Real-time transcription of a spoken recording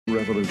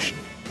revolution.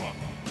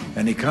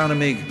 An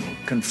economy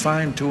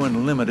confined to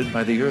and limited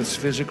by the Earth's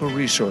physical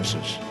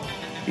resources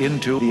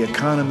into the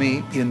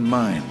economy in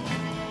mind,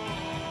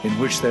 in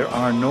which there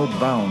are no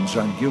bounds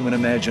on human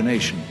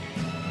imagination,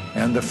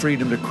 and the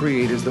freedom to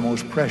create is the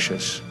most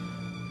precious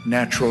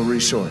natural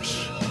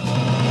resource.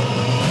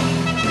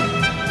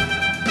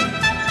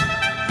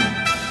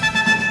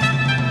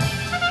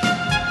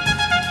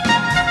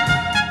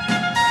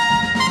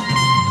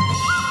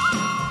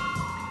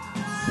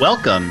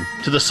 Welcome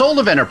to the Soul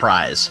of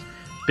Enterprise,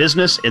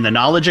 Business in the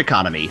Knowledge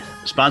Economy,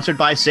 sponsored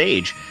by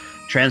Sage,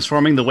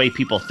 transforming the way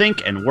people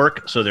think and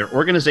work so their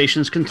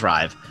organizations can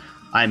thrive.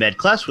 I'm Ed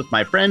Kless with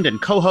my friend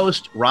and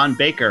co-host Ron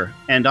Baker,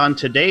 and on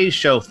today's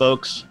show,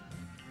 folks,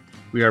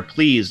 we are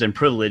pleased and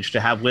privileged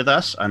to have with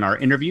us on our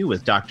interview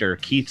with Dr.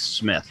 Keith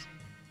Smith.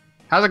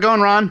 How's it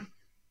going, Ron?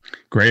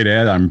 Great,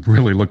 Ed. I'm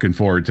really looking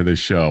forward to this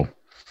show.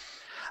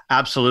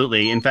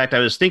 Absolutely. In fact, I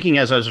was thinking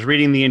as I was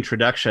reading the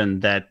introduction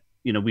that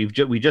we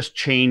just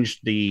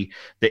changed the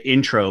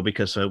intro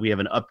because we have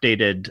an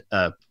updated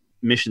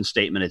mission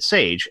statement at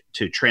Sage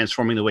to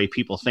transforming the way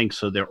people think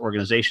so their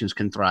organizations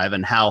can thrive,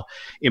 and how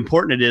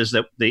important it is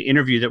that the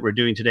interview that we're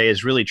doing today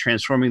is really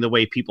transforming the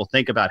way people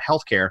think about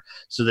healthcare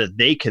so that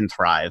they can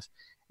thrive.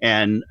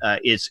 And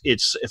it's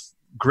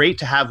great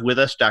to have with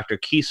us Dr.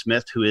 Keith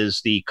Smith, who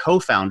is the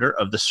co-founder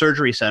of the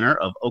Surgery Center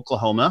of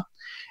Oklahoma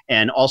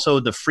and also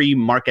the Free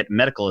Market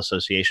Medical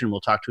Association.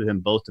 We'll talk to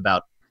him both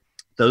about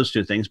those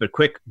two things, but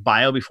quick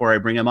bio before I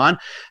bring him on.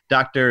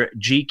 Dr.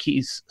 G.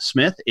 Keith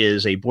Smith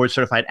is a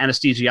board-certified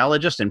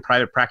anesthesiologist in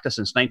private practice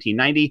since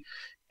 1990.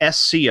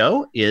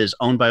 SCO is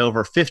owned by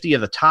over 50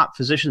 of the top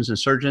physicians and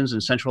surgeons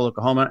in central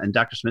Oklahoma, and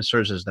Dr. Smith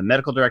serves as the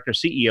medical director,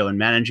 CEO, and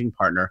managing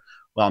partner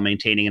while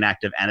maintaining an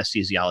active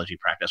anesthesiology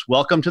practice.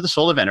 Welcome to the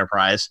Soul of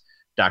Enterprise,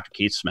 Dr.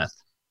 Keith Smith.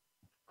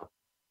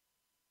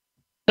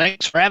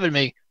 Thanks for having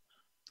me.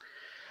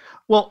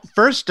 Well,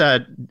 first,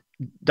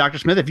 Dr.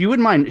 Smith, if you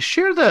wouldn't mind,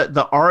 share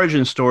the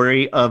origin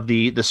story of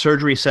the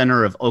Surgery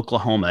Center of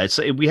Oklahoma.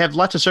 We have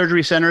lots of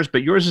surgery centers,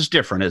 but yours is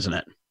different, isn't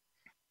it?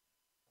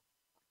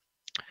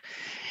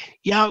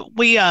 Yeah,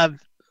 we another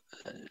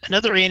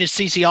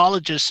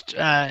anesthesiologist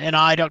and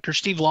I, Dr.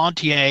 Steve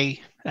Lantier,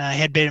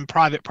 had been in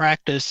private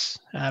practice,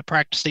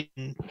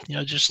 practicing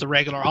just the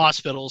regular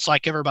hospitals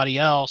like everybody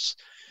else,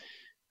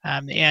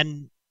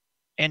 and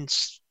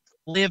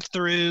lived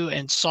through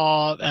and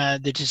saw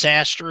the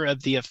disaster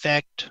of the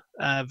effect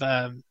of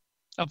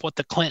what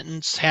the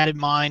Clintons had in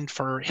mind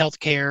for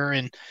healthcare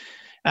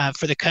and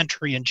for the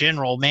country in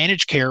general.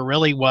 Managed care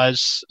really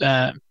was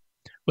a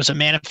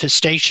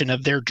manifestation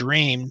of their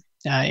dream,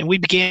 and we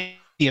began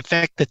the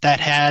effect that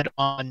had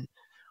on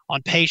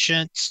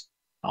patients,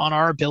 on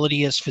our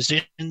ability as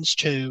physicians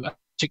to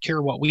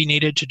secure what we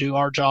needed to do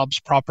our jobs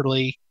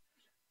properly.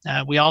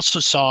 We also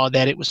saw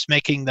that it was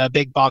making the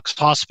big box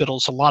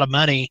hospitals a lot of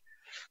money,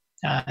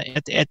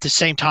 at the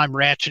same time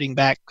ratcheting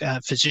back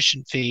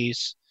physician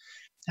fees.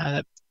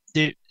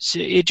 It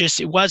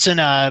wasn't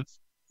a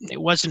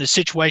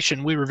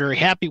situation we were very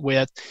happy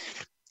with.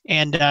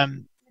 And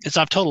as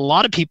I've told a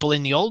lot of people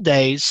in the old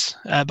days,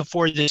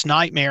 before this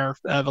nightmare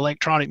of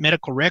electronic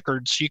medical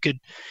records, you could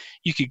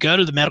go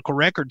to the medical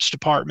records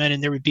department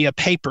and there would be a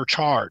paper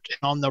chart.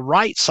 And on the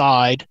right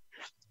side,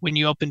 when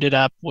you opened it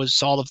up,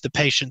 was all of the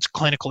patient's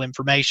clinical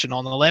information.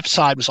 On the left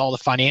side was all the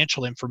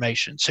financial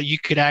information. So you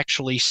could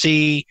actually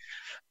see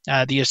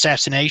the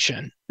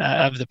assassination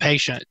of the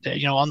patient.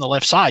 On the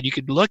left side, you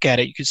could look at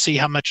it. You could see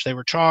how much they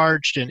were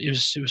charged, and it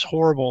was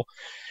horrible.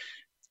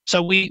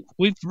 So we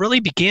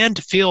really began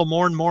to feel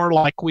more and more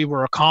like we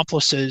were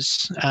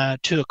accomplices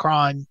to a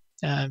crime,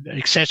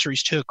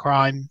 accessories to a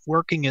crime,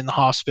 working in the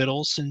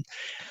hospitals. And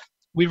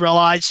we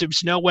realized there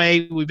was no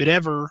way we would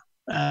ever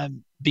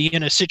be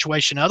in a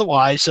situation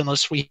otherwise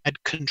unless we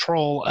had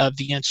control of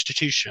the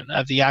institution,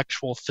 of the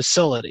actual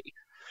facility.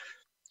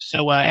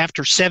 So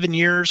after 7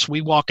 years,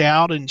 we walked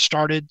out and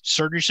started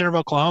Surgery Center of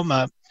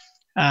Oklahoma.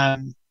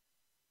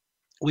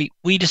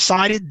 We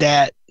decided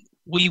that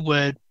we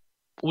would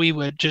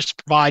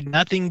just provide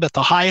nothing but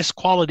the highest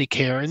quality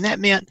care, and that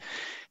meant,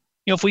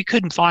 if we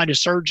couldn't find a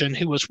surgeon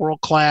who was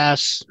world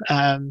class,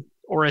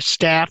 or a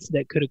staff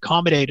that could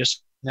accommodate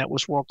us that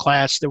was world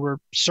class, there were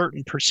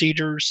certain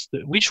procedures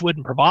that we just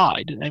wouldn't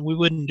provide, and we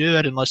wouldn't do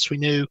it unless we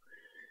knew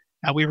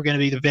we were going to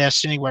be the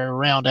best anywhere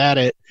around at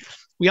it.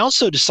 We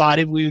also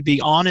decided we would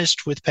be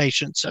honest with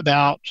patients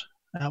about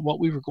what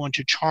we were going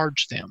to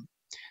charge them.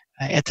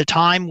 At the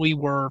time, we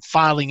were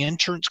filing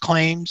insurance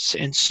claims,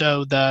 and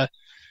so the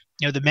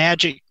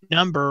magic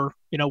number,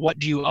 what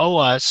do you owe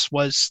us,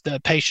 was the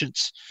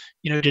patient's,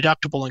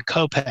 deductible and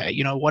copay,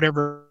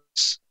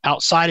 whatever's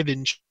outside of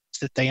insurance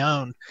that they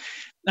own,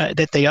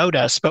 that they owed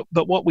us. But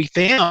what we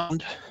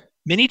found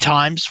many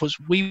times was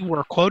we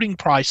were quoting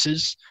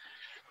prices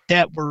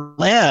that were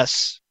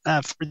less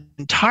for the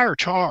entire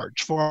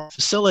charge for our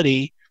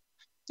facility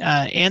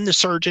and the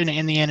surgeon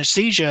and the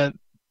anesthesia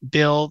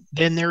bill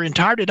than their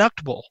entire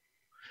deductible.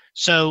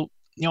 So,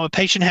 a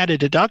patient had a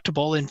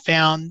deductible and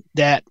found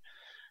that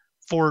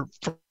for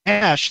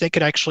cash, they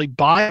could actually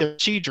buy the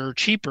procedure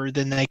cheaper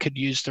than they could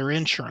use their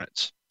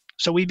insurance.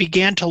 So we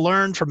began to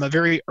learn from a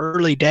very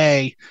early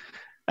day,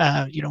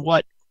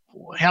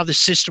 how the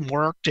system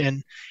worked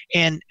and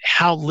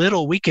how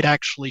little we could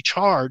actually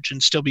charge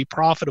and still be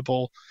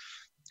profitable.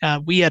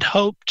 We had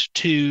hoped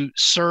to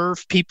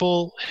serve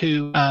people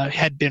who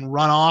had been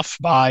run off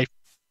by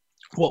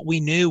what we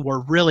knew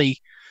were really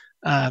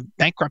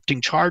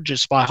bankrupting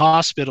charges by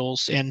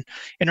hospitals. And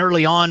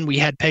early on, we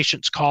had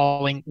patients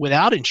calling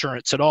without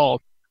insurance at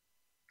all.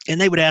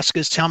 And they would ask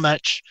us how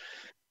much,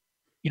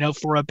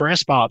 for a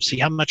breast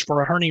biopsy, how much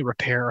for a hernia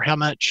repair, how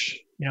much,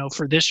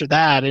 for this or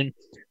that. And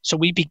so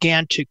we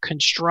began to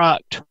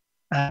construct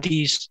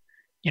these,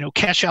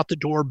 cash out the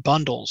door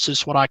bundles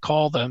is what I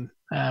call them,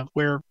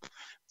 where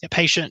a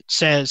patient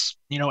says,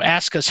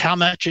 ask us how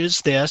much is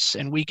this,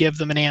 and we give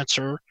them an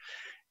answer,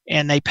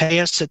 and they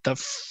pay us at the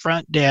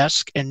front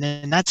desk, and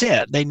then that's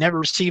it. They never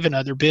receive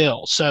another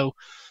bill. So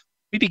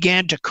we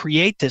began to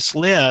create this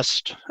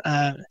list,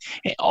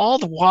 all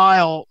the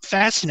while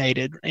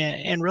fascinated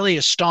and really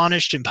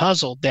astonished and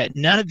puzzled that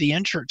none of the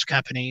insurance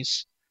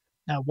companies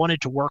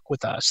wanted to work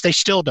with us. They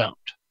still don't.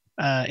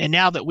 And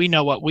now that we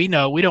know what we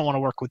know, we don't want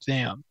to work with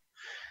them.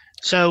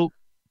 So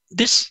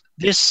this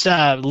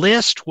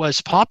list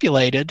was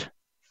populated,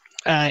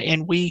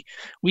 and we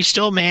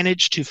still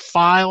managed to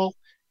file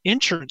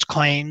insurance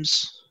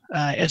claims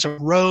as a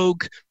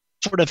rogue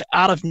sort of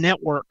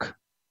out-of-network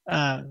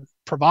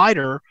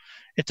provider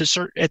at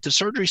the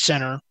surgery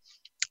center,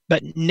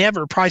 but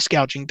never price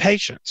gouging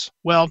patients.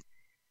 Well,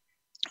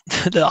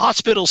 the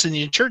hospitals and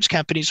the insurance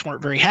companies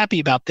weren't very happy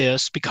about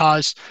this,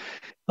 because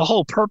the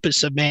whole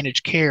purpose of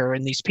managed care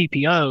and these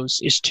PPOs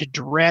is to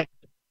direct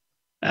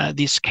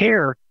this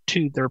care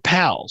to their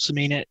pals. I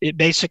mean, it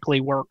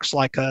basically works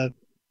like a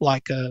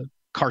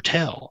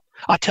cartel.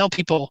 I tell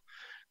people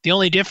the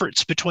only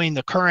difference between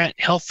the current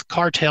health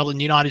cartel in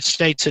the United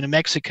States and a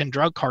Mexican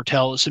drug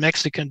cartel is the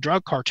Mexican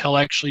drug cartel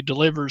actually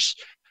delivers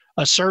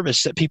a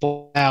service that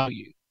people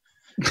value.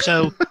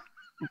 So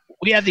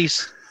we have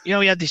these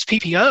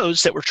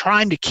PPOs that were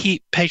trying to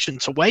keep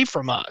patients away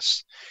from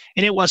us,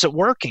 and it wasn't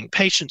working.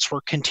 Patients were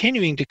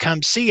continuing to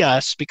come see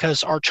us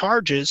because our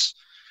charges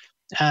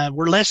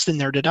were less than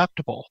their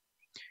deductible.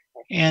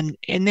 And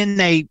then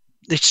the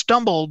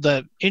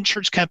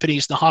insurance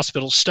companies and the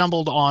hospitals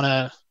stumbled on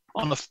a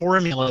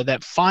formula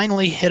that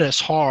finally hit us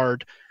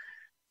hard,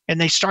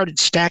 and they started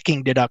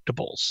stacking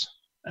deductibles.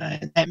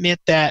 That meant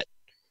that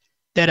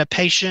a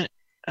patient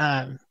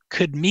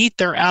could meet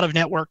their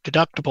out-of-network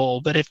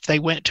deductible, but if they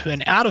went to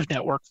an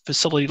out-of-network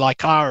facility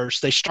like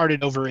ours, they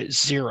started over at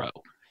zero.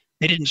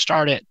 They didn't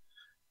start at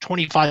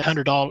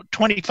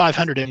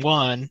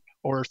 $2,501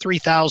 or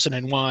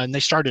 $3,001. They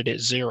started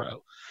at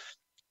zero.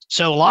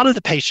 So a lot of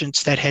the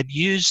patients that had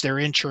used their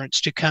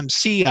insurance to come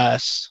see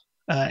us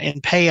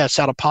and pay us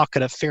out of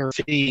pocket a fair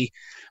fee,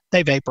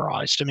 they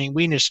vaporized. I mean,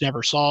 we just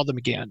never saw them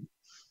again.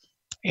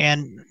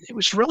 And it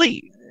was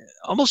really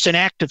almost an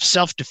act of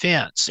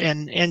self-defense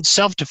and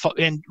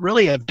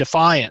really of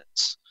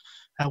defiance.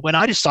 When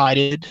I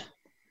decided,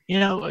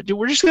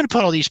 we're just going to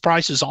put all these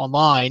prices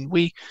online.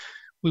 We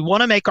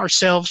want to make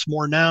ourselves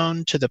more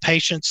known to the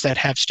patients that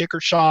have sticker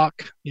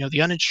shock,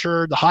 the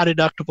uninsured, the high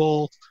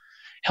deductible,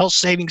 health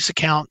savings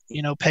account,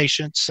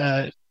 patients,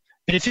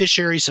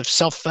 beneficiaries of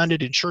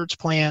self-funded insurance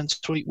plans.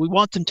 We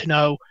want them to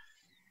know,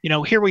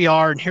 here we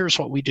are and here's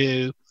what we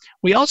do.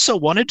 We also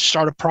wanted to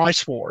start a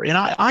price war. And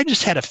I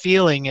just had a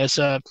feeling, as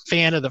a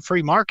fan of the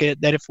free market,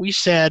 that if we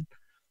said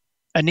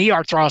a knee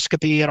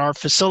arthroscopy at our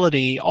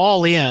facility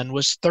all in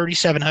was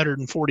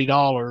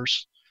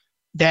 $3,740,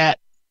 that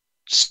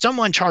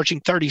someone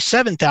charging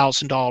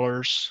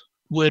 $37,000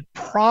 would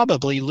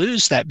probably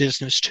lose that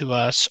business to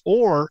us,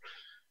 or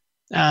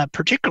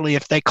particularly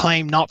if they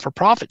claim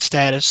not-for-profit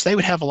status, they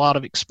would have a lot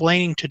of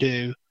explaining to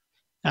do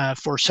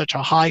for such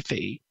a high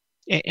fee.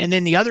 And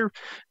then the other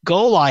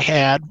goal I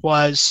had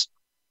was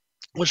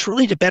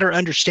really to better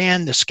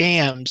understand the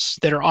scams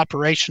that are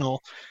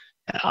operational.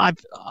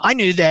 I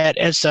knew that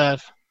as a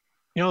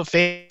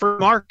fair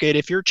market,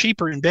 if you're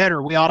cheaper and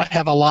better, we ought to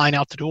have a line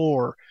out the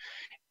door.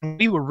 And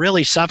we were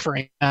really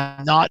suffering,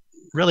 not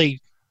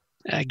really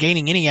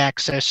gaining any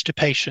access to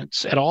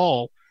patients at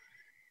all.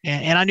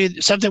 And I knew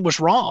that something was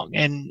wrong,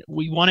 and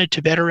we wanted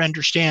to better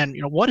understand,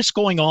 what is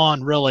going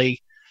on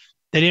really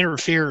that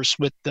interferes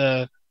with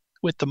the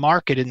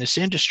market in this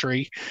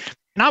industry.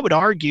 And I would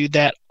argue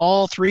that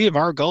all three of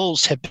our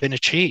goals have been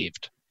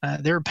achieved.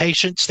 There are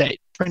patients that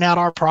print out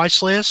our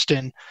price list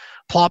and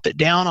plop it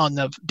down on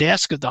the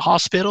desk of the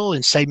hospital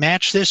and say,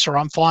 match this, or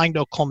I'm flying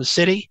to Oklahoma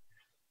City.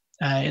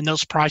 And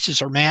those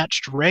prices are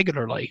matched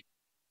regularly.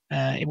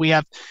 We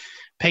have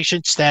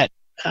patients that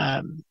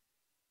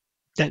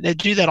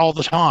do that all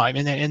the time,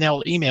 and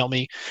they'll email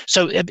me.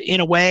 So in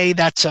a way,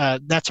 that's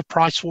a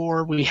price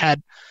war. We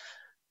had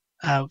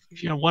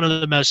one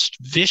of the most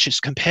vicious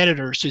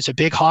competitors is a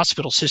big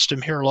hospital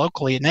system here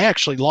locally, and they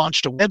actually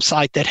launched a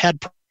website that had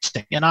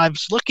pricing. And I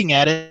was looking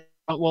at it,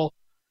 well,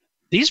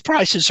 these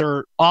prices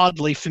are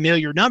oddly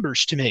familiar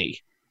numbers to me.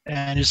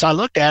 And as I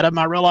looked at them,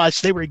 I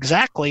realized they were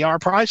exactly our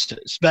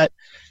prices, but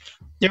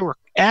there were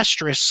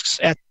asterisks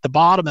at the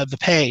bottom of the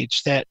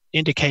page that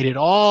indicated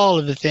all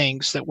of the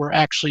things that were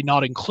actually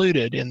not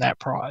included in that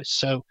price.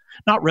 So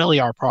not really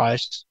our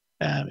price.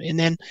 And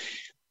then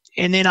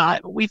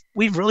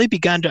we've really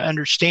begun to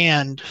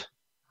understand,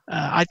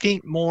 I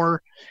think,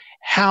 more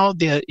how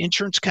the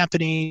insurance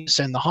companies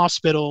and the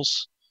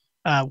hospitals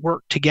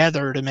work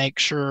together to make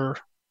sure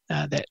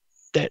that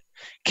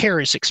care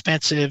is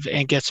expensive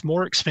and gets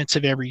more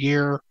expensive every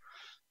year,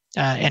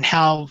 and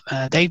how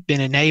they've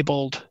been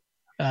enabled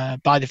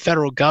by the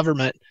federal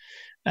government,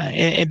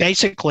 and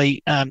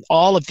basically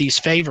all of these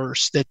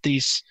favors that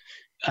these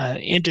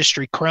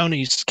industry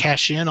cronies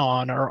cash in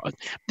on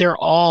they're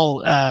all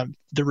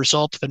the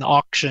result of an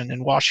auction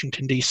in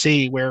Washington,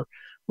 D.C., where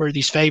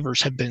these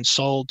favors have been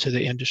sold to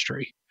the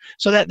industry.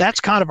 So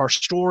that's kind of our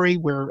story.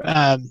 We're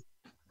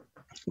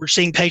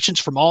seeing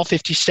patients from all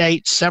 50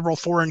 states, several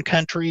foreign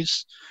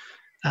countries.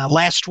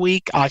 Last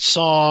week, I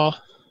saw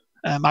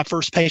my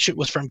first patient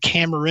was from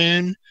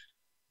Cameroon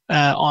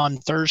on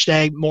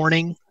Thursday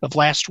morning of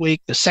last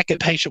week. The second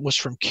patient was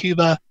from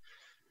Cuba.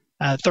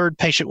 Third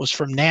patient was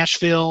from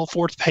Nashville.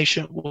 Fourth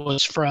patient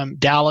was from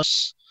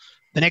Dallas.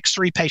 The next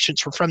three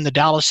patients were from the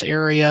Dallas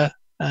area,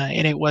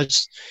 and it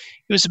was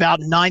about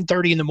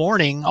 9:30 in the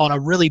morning on a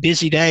really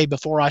busy day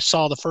before I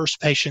saw the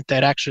first patient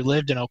that actually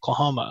lived in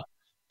Oklahoma.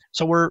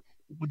 So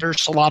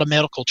there's a lot of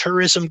medical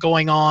tourism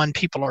going on.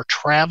 People are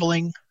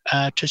traveling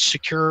to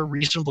secure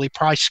reasonably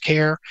priced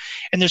care,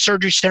 and the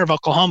Surgery Center of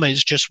Oklahoma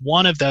is just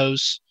one of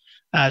those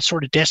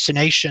sort of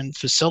destination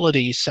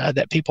facilities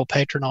that people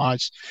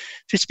patronize.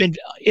 It's been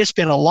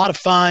a lot of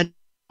fun.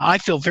 I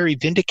feel very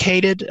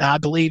vindicated. I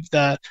believe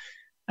the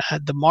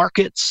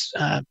market's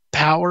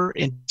power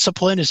and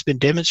discipline has been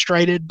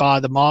demonstrated by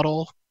the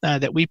model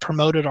that we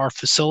promoted our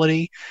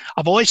facility.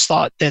 I've always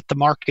thought that the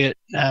market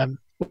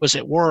was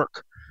at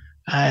work,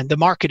 and the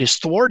market is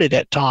thwarted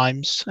at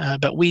times,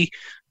 but we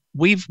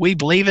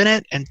believe in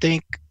it and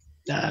think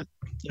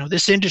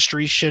this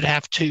industry should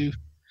have to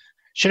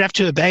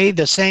obey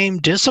the same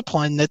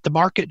discipline that the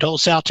market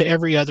doles out to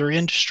every other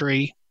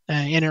industry,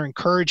 and are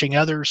encouraging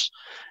others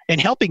and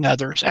helping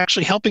others,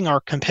 actually helping our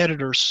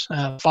competitors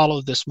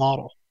follow this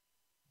model.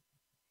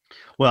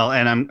 Well,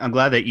 and I'm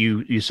glad that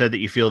you said that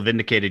you feel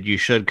vindicated. You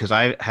should, because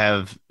I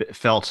have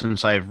felt,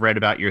 since I've read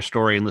about your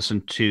story and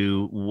listened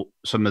to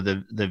some of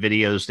the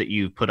videos that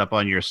you've put up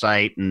on your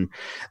site, and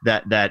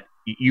that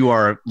you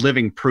are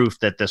living proof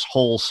that this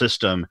whole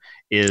system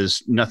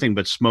is nothing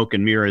but smoke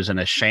and mirrors and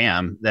a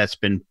sham that's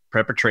been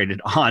perpetrated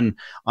on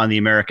the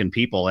American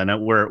people. And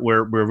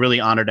we're really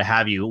honored to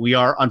have you. We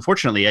are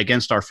unfortunately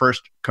against our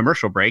first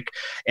commercial break,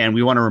 and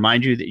we want to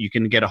remind you that you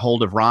can get a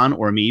hold of Ron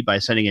or me by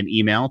sending an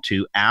email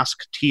to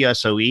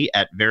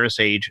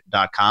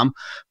asktsoe@verisage.com.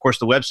 Of course,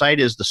 the website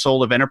is The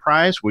Soul of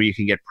Enterprise, where you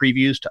can get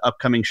previews to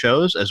upcoming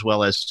shows, as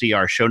well as see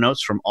our show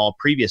notes from all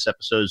previous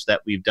episodes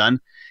that we've done.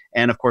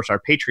 And of course, our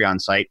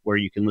Patreon site, where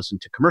you can listen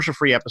to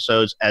commercial-free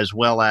episodes as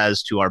well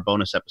as to our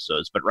bonus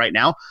episodes. But right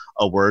now,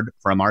 a word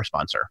from our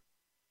sponsor.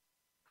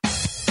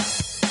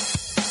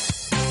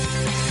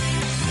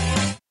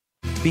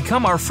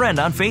 Become our friend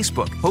on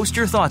Facebook. Post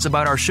your thoughts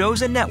about our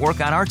shows and network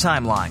on our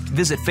timeline.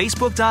 Visit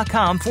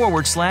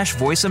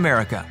facebook.com/Voice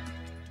America.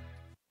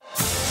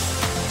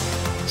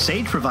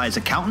 Sage provides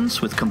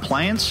accountants with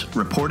compliance,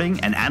 reporting,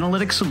 and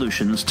analytic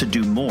solutions to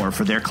do more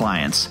for their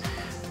clients.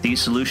 These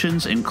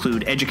solutions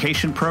include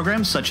education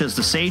programs such as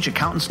the Sage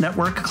Accountants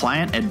Network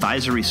Client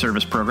Advisory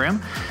Service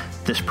Program.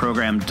 This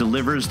program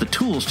delivers the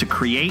tools to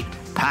create,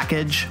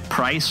 package,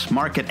 price,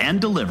 market,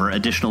 and deliver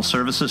additional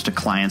services to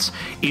clients,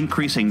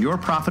 increasing your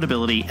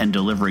profitability and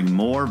delivering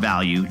more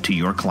value to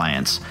your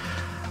clients.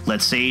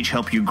 Let Sage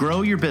help you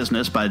grow your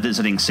business by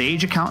visiting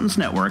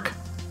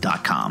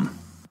sageaccountantsnetwork.com.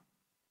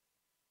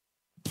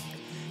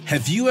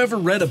 Have you ever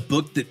read a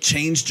book that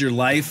changed your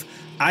life?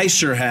 I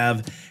sure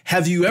have.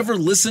 Have you ever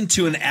listened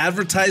to an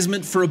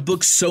advertisement for a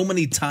book so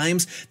many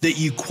times that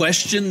you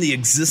question the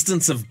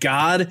existence of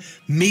God?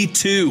 Me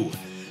too.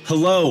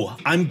 Hello,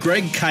 I'm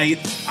Greg Kite.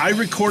 I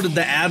recorded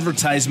the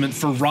advertisement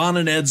for Ron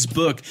and Ed's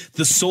book,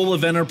 The Soul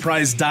of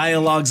Enterprise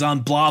Dialogues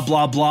on blah,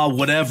 blah, blah,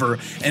 whatever.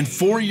 And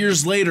 4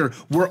 years later,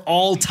 we're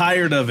all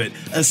tired of it,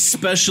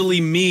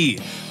 especially me.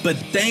 But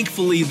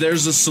thankfully,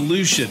 there's a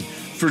solution.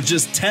 For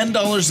just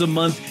 $10 a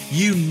month,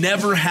 you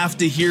never have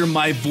to hear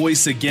my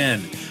voice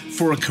again.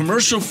 For a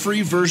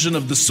commercial-free version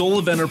of The Soul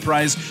of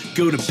Enterprise,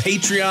 go to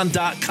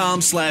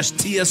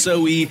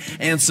patreon.com/TSOE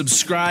and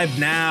subscribe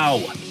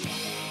now.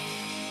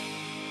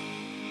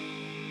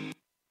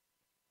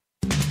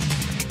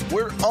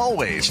 We're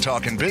always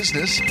talking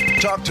business.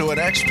 Talk to an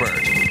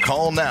expert.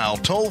 Call now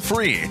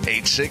toll-free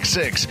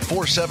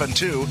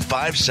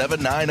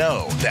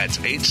 866-472-5790. That's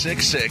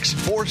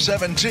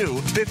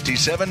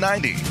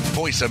 866-472-5790.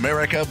 Voice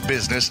America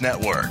Business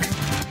Network.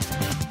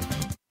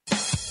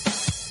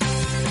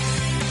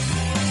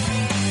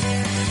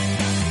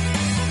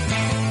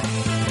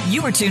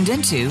 You are tuned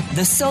into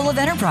The Soul of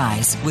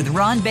Enterprise with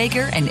Ron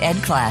Baker and Ed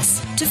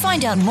Kless. To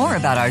find out more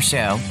about our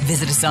show,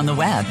 visit us on the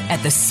web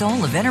at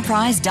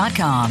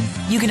thesoulofenterprise.com.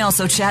 You can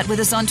also chat with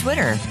us on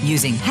Twitter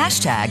using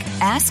hashtag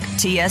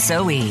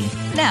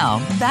AskTSOE. Now,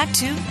 back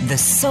to The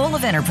Soul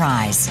of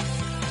Enterprise.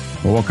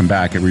 Well, welcome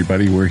back,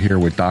 everybody. We're here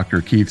with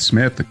Dr. Keith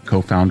Smith, the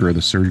co-founder of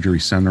the Surgery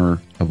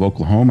Center of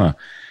Oklahoma.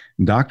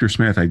 And Dr.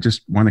 Smith, I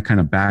just want to kind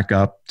of back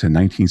up to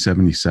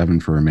 1977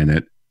 for a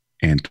minute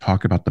and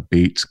talk about the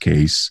Bates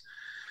case,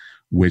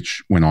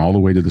 which went all the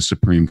way to the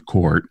Supreme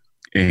Court.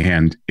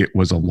 And it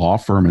was a law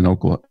firm in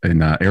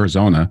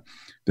Arizona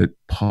that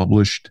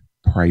published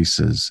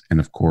prices. And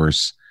of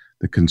course,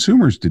 the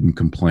consumers didn't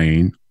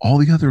complain. All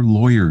the other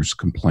lawyers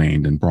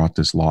complained and brought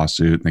this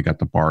lawsuit, and they got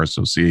the Bar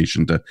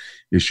Association to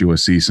issue a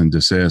cease and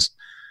desist.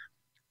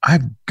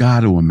 I've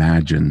got to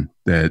imagine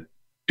that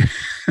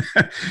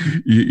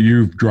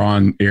you've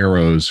drawn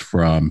arrows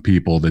from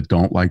people that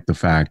don't like the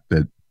fact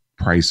that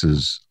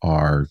prices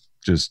are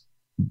just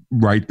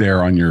right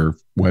there on your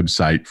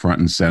website, front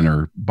and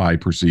center by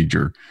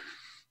procedure.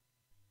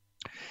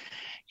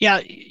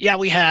 Yeah,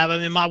 we have. I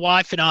mean, my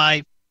wife and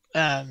I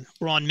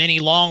were on many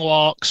long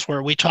walks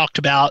where we talked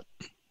about,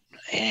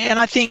 and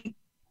I think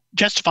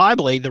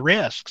justifiably, the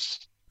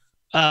risks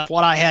of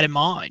what I had in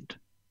mind.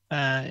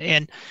 But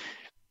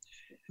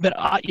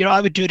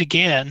I would do it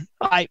again.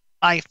 I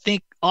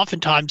think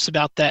oftentimes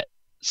about that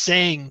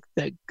saying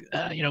that,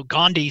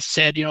 Gandhi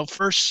said,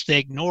 first they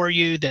ignore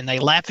you, then they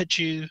laugh at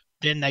you,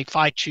 then they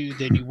fight you,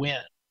 then you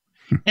win.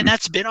 And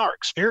that's been our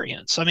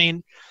experience. I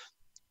mean,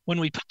 when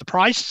we put the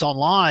prices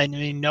online,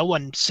 no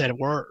one said a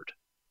word.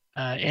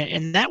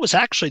 And that was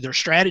actually their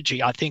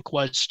strategy, I think,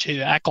 was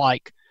to act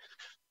like,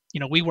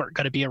 we weren't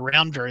going to be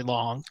around very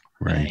long.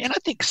 Right. And I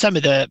think some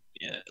of the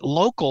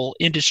local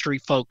industry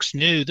folks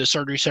knew the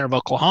Surgery Center of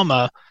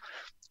Oklahoma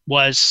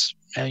was,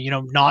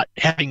 not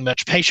having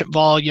much patient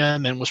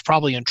volume and was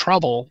probably in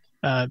trouble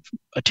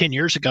 10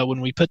 years ago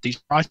when we put these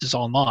prices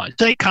online.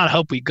 They kind of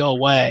hoped we'd go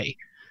away.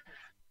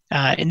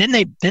 And then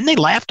they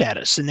laughed at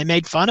us and they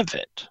made fun of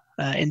it.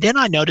 And then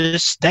I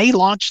noticed they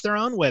launched their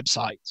own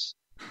websites.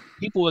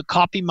 People would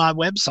copy my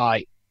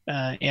website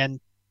and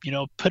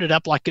put it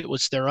up like it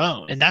was their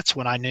own. And that's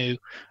when I knew,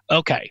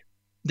 okay,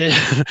 this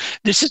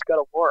is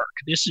going to work.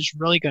 This is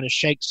really going to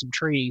shake some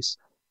trees.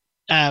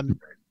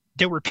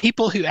 There were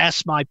people who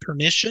asked my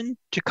permission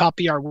to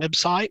copy our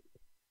website,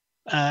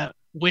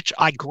 which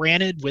I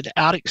granted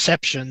without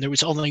exception. There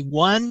was only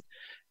one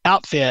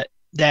outfit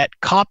that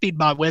copied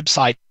my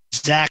website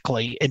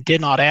exactly and did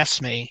not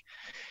ask me,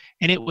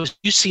 and it was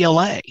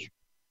UCLA.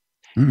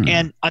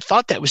 And I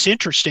thought that was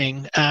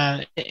interesting.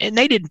 And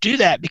they didn't do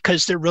that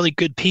because they're really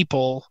good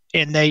people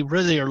and they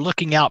really are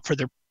looking out for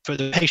the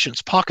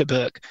patient's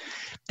pocketbook.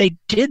 They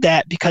did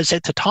that because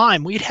at the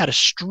time we'd had a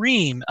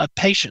stream of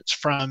patients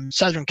from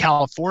Southern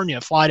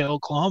California fly to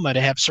Oklahoma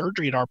to have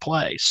surgery at our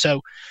place. So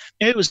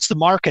it was the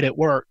market at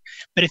work.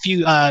 But if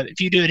you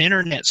do an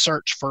internet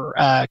search for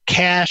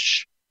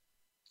cash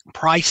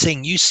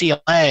pricing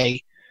UCLA,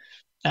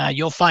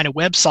 you'll find a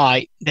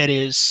website that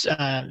is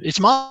it's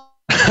mine.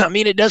 I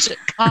mean, it doesn't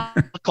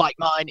look like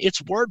mine.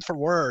 It's word for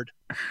word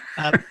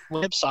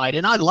website,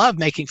 and I love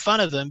making fun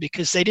of them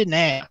because they didn't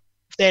ask.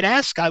 If they'd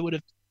asked, I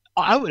would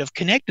have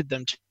connected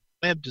them to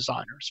web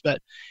designers. But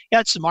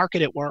yeah, it's the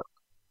market at work.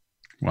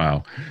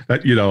 Wow,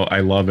 I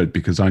love it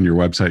because on your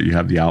website you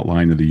have the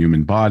outline of the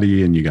human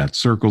body, and you got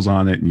circles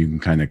on it, and you can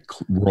kind of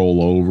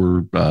roll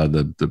over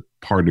the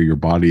part of your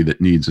body that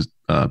needs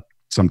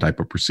some type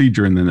of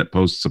procedure, and then it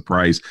posts a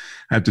price.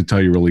 I have to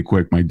tell you really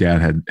quick, my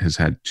dad has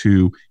had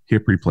 2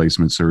 hip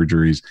replacement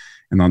surgeries,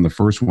 and on the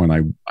first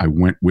one, I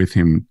went with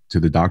him to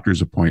the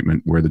doctor's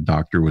appointment where the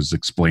doctor was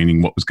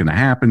explaining what was going to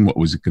happen, what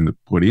was it going to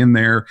put in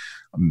there,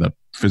 the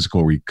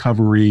physical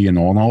recovery, and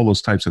all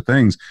those types of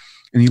things.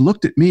 And he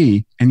looked at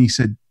me and he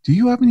said, "Do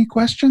you have any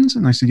questions?"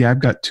 And I said, "Yeah, I've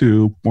got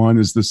 2. One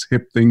is this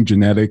hip thing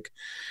genetic,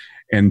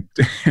 and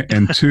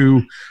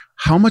 2,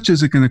 how much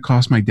is it going to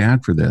cost my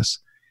dad for this?"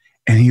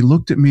 And he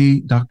looked at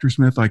me, Dr.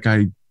 Smith, like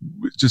I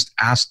just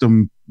asked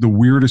him the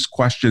weirdest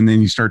question. Then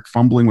he started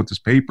fumbling with his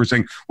paper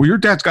saying, "Well, your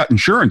dad's got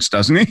insurance,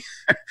 doesn't he?"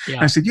 Yeah.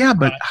 I said, "Yeah,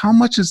 but how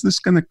much is this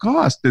going to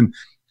cost?" And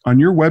on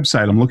your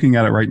website, I'm looking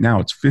at it right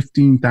now, it's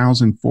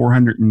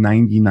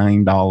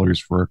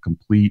 $15,499 for a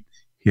complete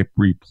hip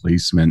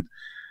replacement.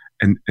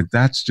 And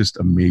that's just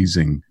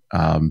amazing.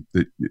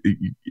 That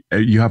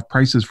you have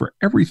prices for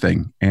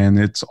everything, and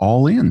it's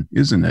all in,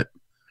 isn't it?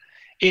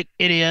 It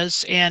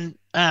is. And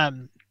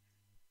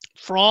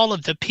for all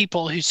of the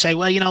people who say,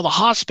 well, the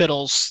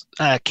hospitals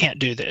can't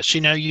do this.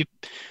 You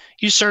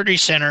surgery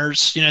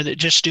centers, that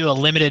just do a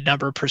limited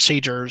number of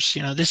procedures.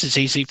 This is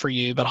easy for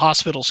you, but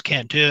hospitals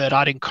can't do it.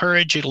 I'd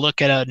encourage you to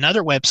look at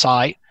another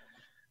website,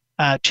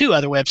 2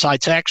 other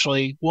websites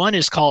actually. One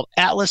is called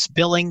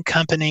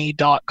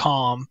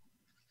atlasbillingcompany.com.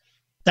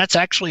 That's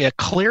actually a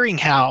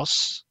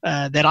clearinghouse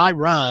that I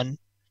run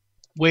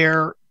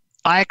where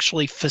I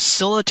actually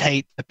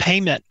facilitate the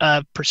payment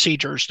of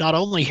procedures, not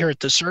only here at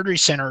the surgery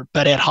center,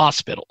 but at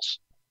hospitals.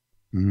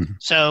 Mm-hmm.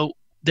 So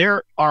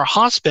there are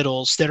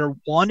hospitals that are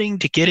wanting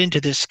to get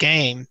into this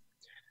game,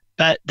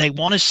 but they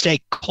want to stay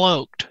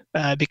cloaked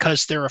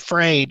because they're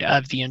afraid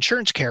of the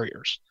insurance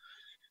carriers.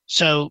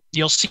 So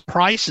you'll see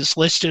prices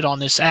listed on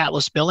this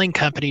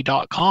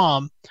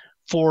atlasbillingcompany.com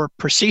for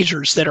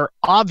procedures that are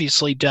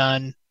obviously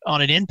done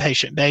on an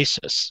inpatient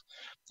basis.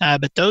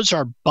 But those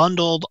are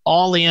bundled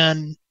all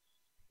in,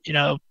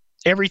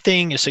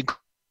 everything is in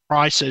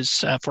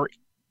prices for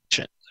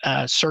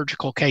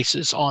surgical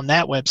cases on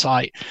that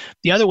website.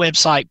 The other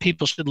website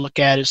people should look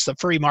at is the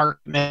Free Market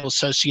Medical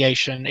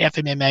Association,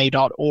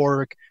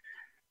 fmma.org.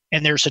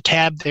 And there's a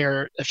tab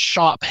there of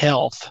Shop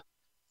Health.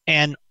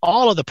 And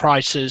all of the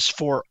prices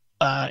for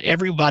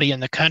everybody in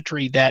the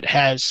country that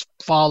has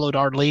followed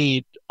our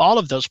lead, all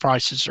of those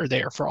prices are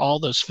there for all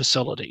those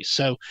facilities.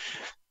 So,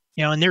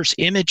 and there's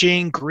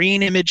imaging.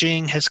 Green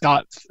Imaging has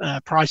got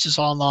prices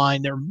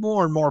online. There are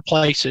more and more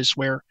places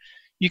where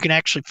you can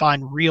actually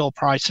find real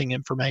pricing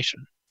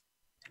information.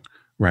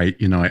 Right.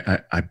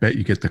 I bet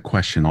you get the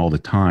question all the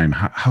time.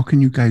 How can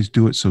you guys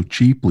do it so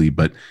cheaply?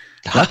 But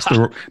that's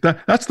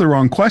the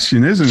wrong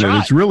question, isn't it? Right.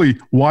 It's really,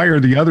 why are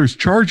the others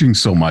charging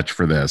so much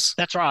for this?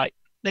 That's right.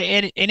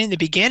 And in the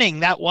beginning,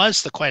 that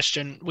was the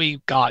question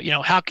we got,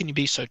 how can you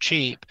be so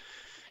cheap?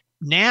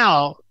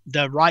 Now,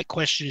 the right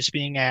question is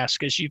being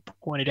asked, as you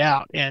pointed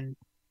out, and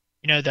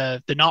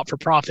the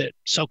not-for-profit,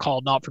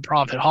 so-called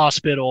not-for-profit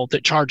hospital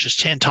that charges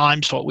 10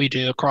 times what we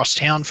do across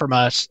town from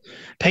us,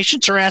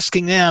 patients are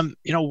asking them,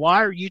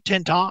 why are you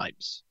 10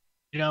 times?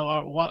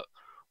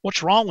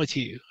 What's wrong with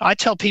you? I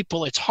tell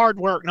people it's hard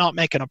work not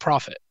making a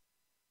profit.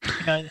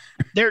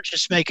 They're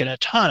just making a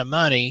ton of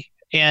money.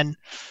 And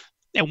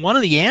one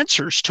of the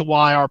answers to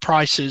why our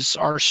prices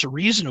are so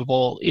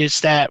reasonable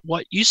is that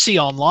what you see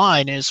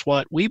online is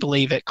what we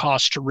believe it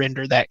costs to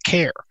render that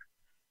care.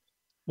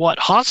 What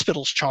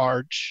hospitals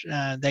charge,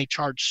 they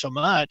charge so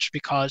much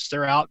because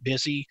they're out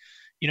busy,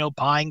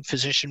 buying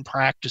physician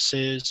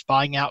practices,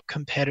 buying out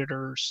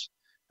competitors.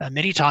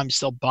 Many times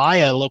they'll buy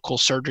a local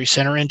surgery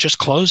center and just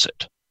close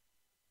it.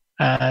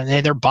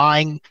 And they're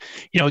buying,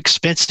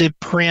 expensive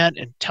print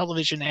and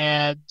television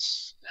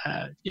ads.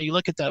 You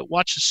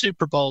watch the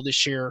Super Bowl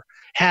this year,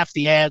 half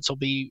the ads will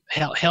be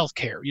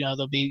healthcare.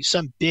 There'll be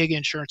some big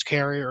insurance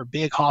carrier or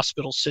big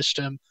hospital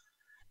system.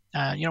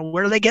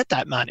 Where do they get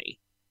that money?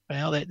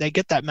 Well, they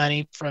get that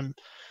money from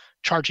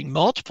charging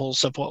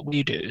multiples of what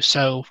we do.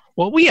 So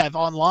what we have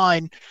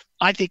online,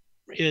 I think,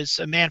 is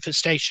a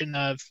manifestation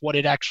of what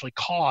it actually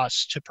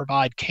costs to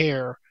provide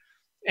care,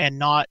 and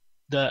not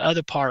the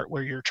other part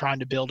where you're trying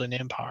to build an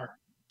empire.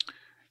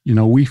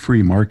 We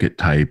free market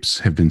types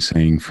have been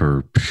saying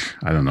for,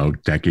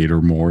 decade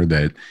or more,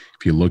 that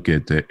if you look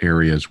at the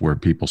areas where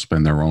people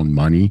spend their own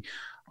money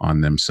on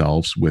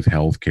themselves with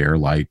healthcare,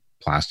 like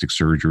plastic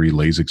surgery,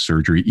 LASIK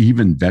surgery,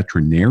 even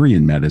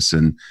veterinarian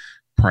medicine,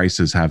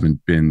 prices haven't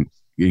been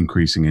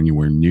increasing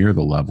anywhere near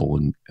the level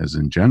as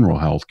in general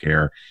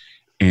healthcare.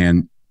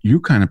 And you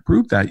kind of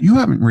proved that. You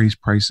haven't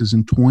raised prices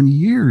in 20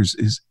 years.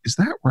 Is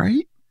that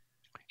right?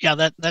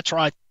 Yeah, that's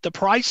right. The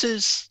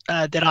prices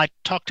that I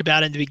talked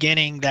about in the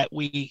beginning that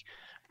we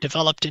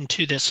developed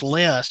into this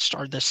list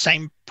are the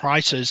same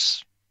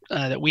prices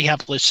that we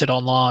have listed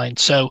online.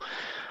 So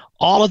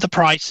all of the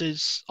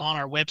prices on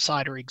our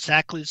website are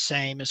exactly the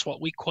same as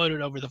what we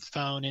quoted over the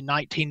phone in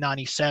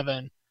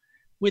 1997,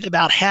 with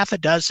about half a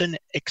dozen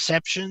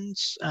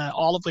exceptions,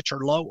 all of which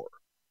are lower.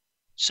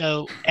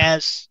 So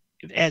as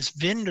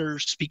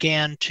vendors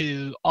began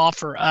to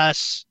offer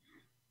us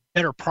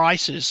better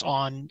prices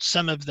on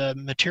some of the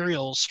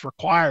materials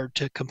required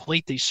to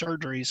complete these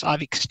surgeries,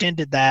 I've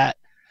extended that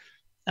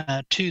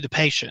to the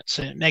patients,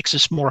 and it makes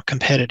us more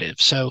competitive.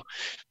 So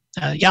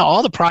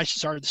all the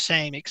prices are the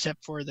same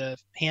except for the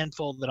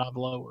handful that I've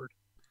lowered.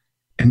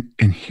 And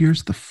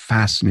here's the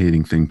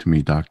fascinating thing to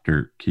me,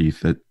 Dr.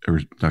 Keith,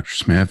 or Dr.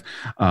 Smith,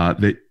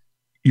 that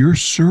your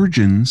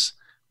surgeons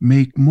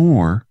make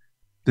more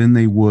than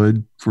they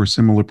would for a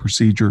similar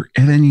procedure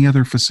at any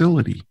other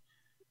facility.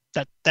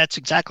 That's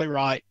exactly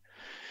right.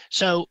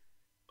 So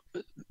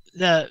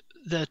the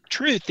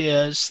truth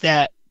is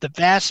that the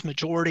vast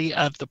majority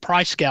of the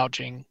price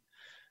gouging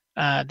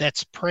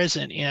that's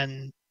present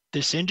in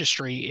this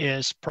industry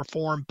is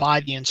performed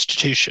by the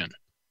institution.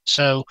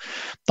 So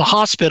the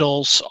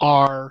hospitals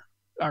are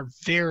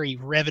very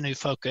revenue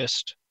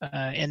focused,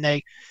 and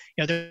they're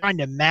trying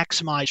to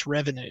maximize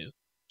revenue,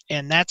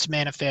 and that's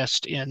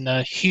manifest in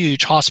the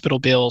huge hospital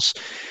bills.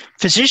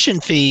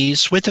 Physician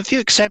fees, with a few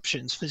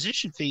exceptions,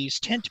 physician fees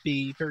tend to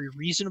be very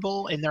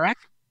reasonable, and they're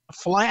actually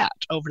flat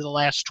over the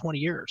last 20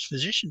 years.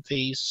 Physician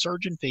fees,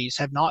 surgeon fees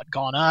have not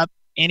gone up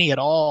any at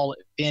all.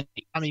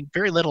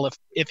 Very little,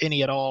 if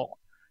any at all.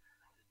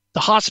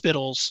 The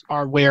hospitals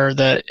are where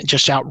the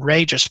just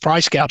outrageous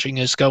price gouging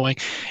is going.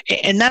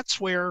 And that's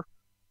what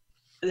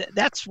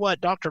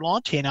Dr.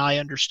 Lantier and I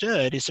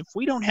understood, is if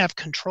we don't have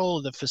control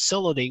of the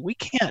facility, we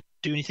can't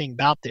do anything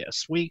about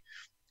this. We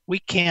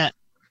can't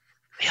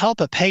help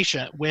a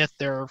patient with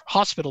their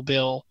hospital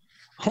bill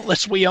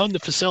unless we own the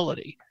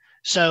facility.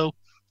 So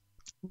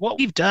what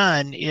we've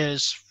done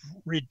is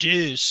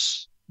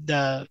reduce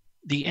the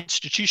the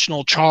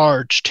institutional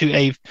charge to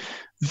a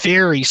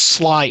very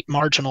slight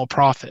marginal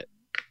profit.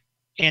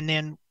 And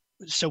then,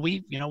 so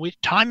we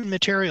time and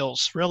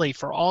materials really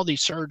for all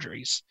these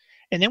surgeries.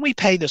 And then we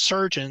pay the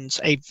surgeons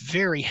a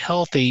very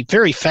healthy,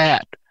 very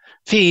fat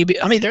fee.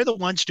 I mean, they're the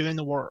ones doing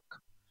the work,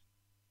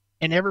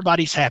 and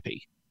everybody's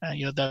happy.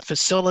 The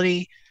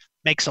facility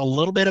makes a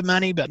little bit of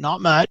money, but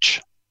not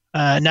much,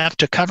 enough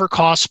to cover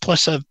costs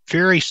plus a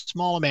very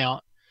small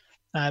amount.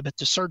 But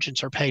the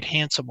surgeons are paid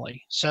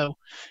handsomely. So,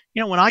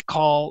 when I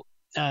call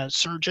a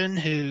surgeon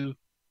who,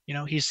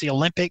 he's the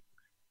Olympic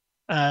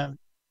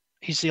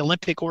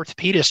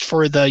orthopedist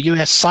for the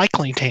U.S.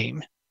 cycling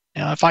team.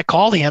 If I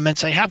call him and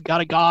say, hey, I've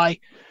got a guy,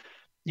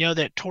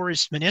 that tore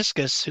his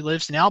meniscus who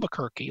lives in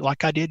Albuquerque,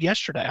 like I did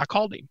yesterday, I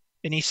called him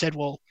and he said,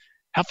 well,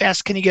 how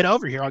fast can he get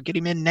over here? I'll get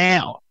him in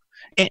now.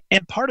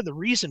 And part of the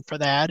reason for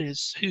that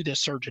is who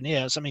this surgeon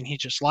is. I mean, he's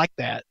just like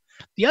that.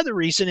 The other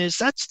reason is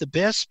that's the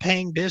best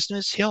paying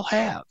business he'll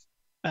have.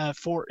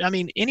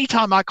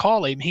 Anytime I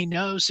call him, he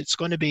knows it's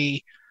going to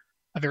be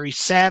a very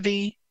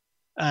savvy,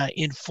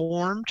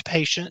 informed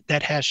patient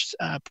that has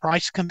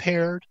price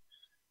compared,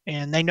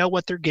 and they know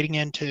what they're getting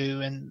into.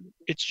 And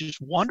it's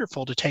just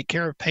wonderful to take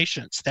care of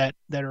patients that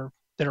are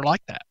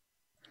like that.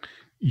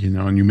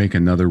 And you make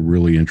another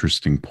really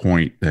interesting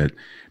point that,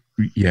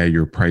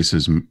 your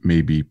prices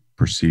may be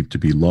perceived to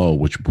be low,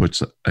 which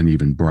puts an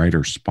even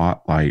brighter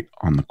spotlight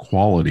on the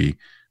quality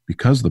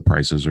because the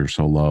prices are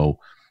so low,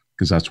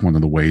 because that's one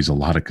of the ways a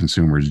lot of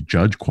consumers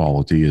judge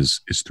quality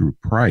is through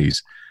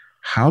price.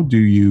 How do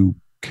you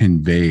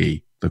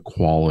convey the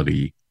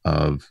quality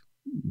of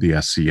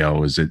the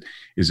SCO? Is it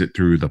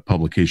through the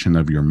publication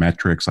of your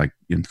metrics, like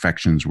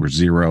infections were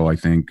 0, I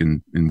think,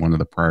 in one of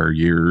the prior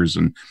years,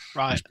 and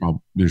right.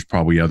 there's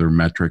probably other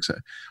metrics.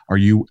 Are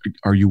you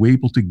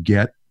able to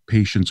get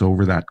patients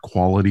over that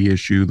quality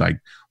issue? Like,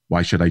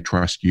 why should I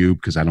trust you?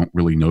 Because I don't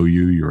really know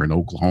you. You're in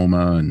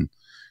Oklahoma, and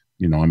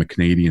I'm a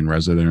Canadian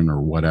resident or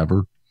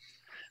whatever.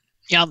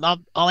 Yeah,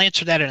 I'll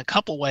answer that in a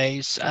couple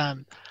ways.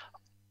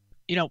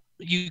 You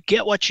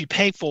get what you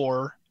pay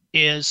for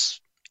is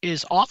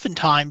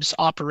oftentimes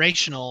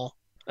operational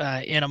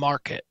in a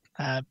market,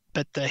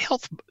 but the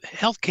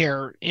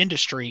healthcare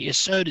industry is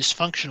so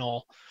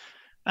dysfunctional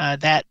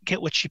that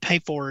get what you pay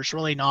for is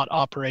really not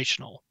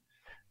operational.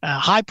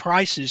 High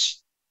prices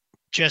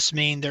just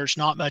mean there's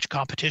not much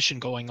competition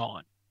going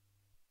on.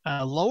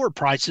 Lower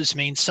prices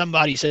mean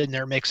somebody's in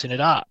there mixing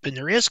it up, and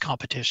there is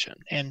competition.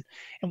 And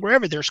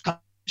wherever there's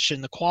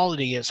competition, the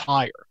quality is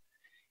higher.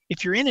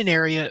 If you're in an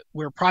area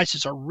where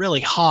prices are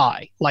really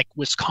high, like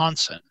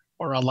Wisconsin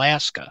or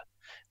Alaska,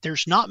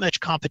 there's not much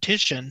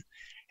competition,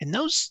 and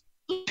those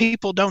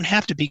people don't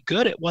have to be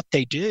good at what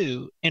they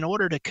do in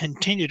order to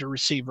continue to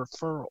receive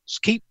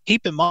referrals.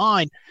 Keep in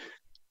mind,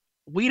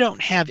 we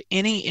don't have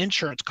any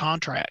insurance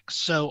contracts.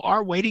 So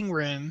our waiting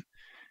room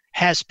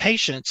has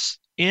patients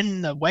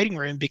in the waiting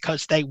room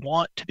because they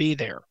want to be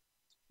there.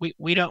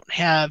 We don't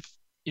have,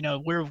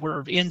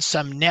 we're in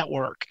some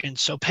network. And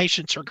so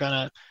patients are going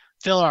to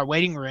fill our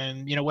waiting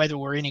room, whether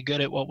we're any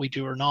good at what we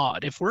do or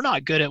not. If we're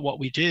not good at what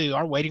we do,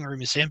 our waiting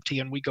room is empty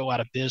and we go out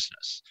of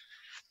business.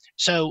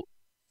 So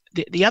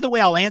the other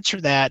way I'll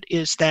answer that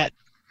is that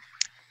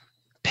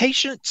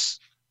patients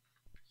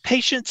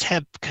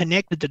have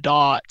connected the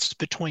dots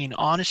between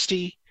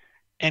honesty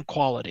and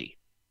quality.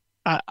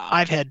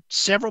 I've had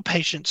several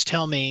patients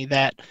tell me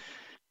that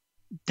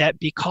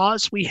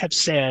because we have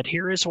said,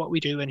 here is what we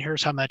do and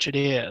here's how much it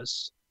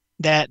is,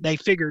 that they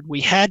figured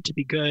we had to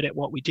be good at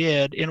what we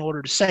did in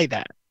order to say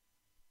that.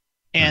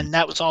 And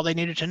that was all they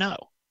needed to know.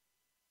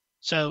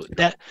 So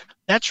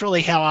that's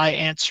really how I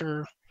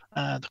answer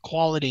the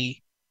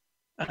quality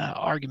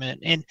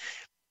argument. And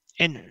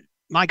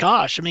my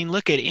gosh,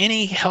 look at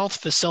any health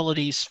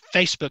facility's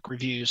Facebook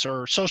reviews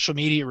or social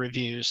media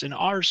reviews, and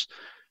ours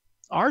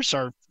are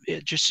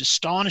just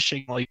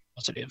astonishingly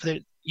positive.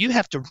 You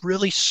have to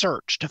really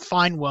search to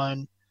find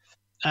one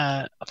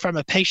from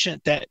a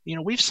patient that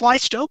we've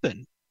sliced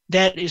open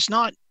that is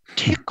not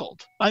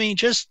tickled.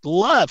 Just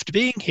loved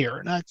being here.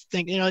 And I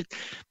think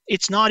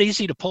it's not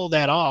easy to pull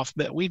that off,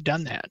 but we've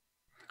done that.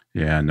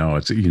 Yeah, no,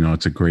 it's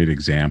a great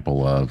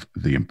example of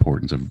the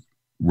importance of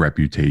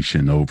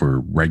reputation over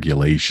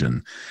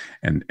regulation,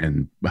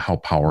 and how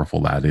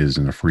powerful that is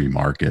in a free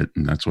market.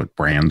 And that's what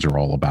brands are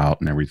all about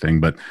and everything.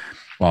 But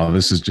wow,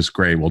 this is just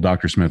great. Well,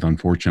 Dr. Smith,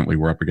 unfortunately,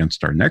 we're up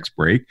against our next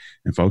break.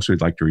 And folks,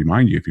 we'd like to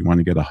remind you, if you want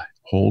to get a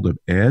hold of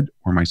Ed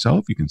or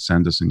myself, you can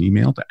send us an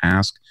email to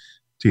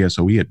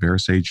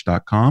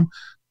asktsoe@verisage.com.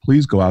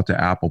 Please go out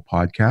to Apple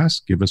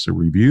Podcasts, give us a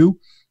review.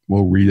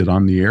 We'll read it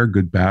on the air,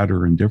 good, bad,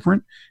 or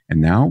indifferent. And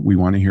now we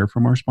want to hear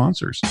from our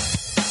sponsors.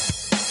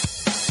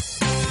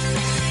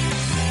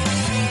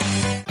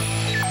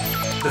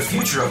 The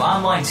future of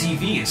online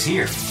TV is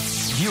here.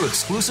 View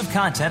exclusive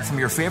content from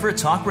your favorite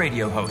talk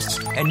radio hosts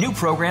and new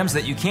programs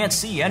that you can't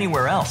see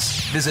anywhere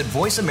else. Visit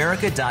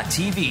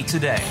voiceamerica.tv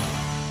today.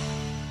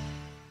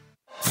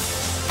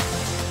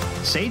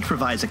 Sage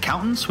provides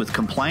accountants with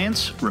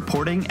compliance,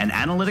 reporting, and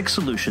analytic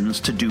solutions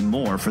to do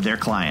more for their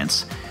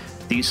clients.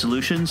 These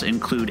solutions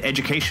include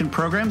education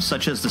programs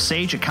such as the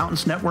Sage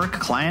Accountants Network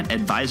Client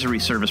Advisory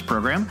Service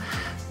Program.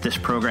 This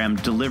program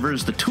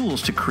delivers the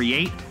tools to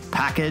create,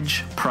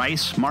 package,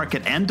 price,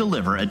 market, and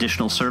deliver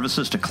additional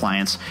services to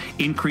clients,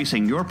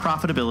 increasing your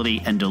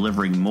profitability and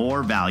delivering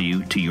more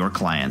value to your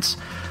clients.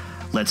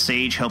 Let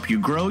Sage help you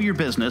grow your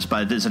business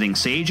by visiting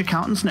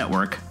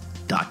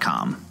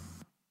sageaccountantsnetwork.com.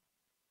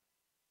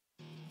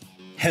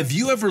 Have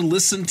you ever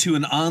listened to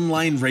an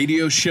online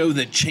radio show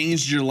that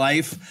changed your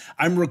life?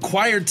 I'm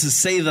required to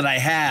say that I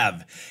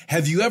have.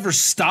 Have you ever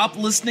stopped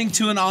listening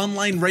to an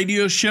online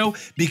radio show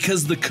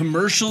because the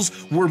commercials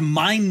were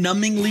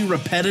mind-numbingly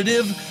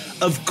repetitive?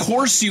 Of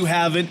course you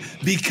haven't,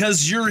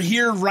 because you're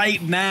here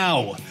right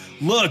now.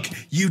 Look,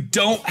 you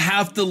don't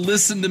have to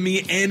listen to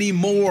me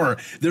anymore.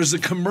 There's a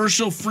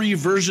commercial-free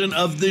version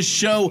of this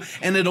show,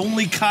 and it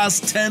only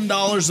costs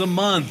 $10 a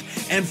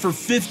month. And for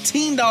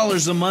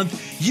 $15 a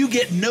month, you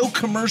get no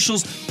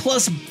commercials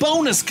plus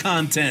bonus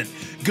content.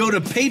 Go to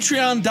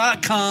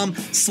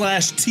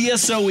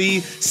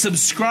patreon.com/TSOE,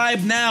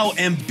 subscribe now,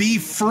 and be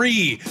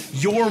free.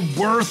 You're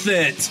worth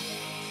it.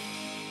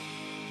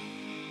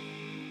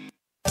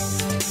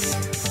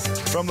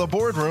 From the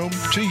boardroom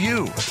to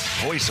you,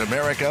 Voice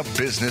America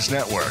Business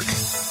Network.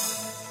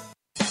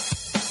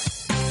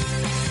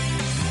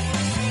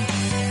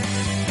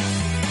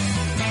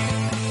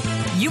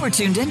 You are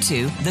tuned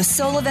into The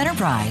Soul of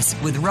Enterprise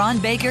with Ron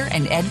Baker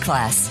and Ed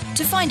Class.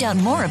 To find out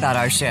more about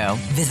our show,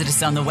 visit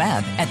us on the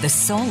web at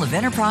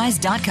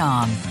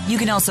thesoulofenterprise.com. You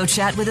can also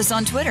chat with us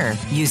on Twitter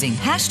using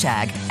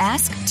hashtag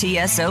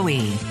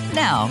AskTSOE.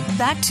 Now,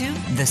 back to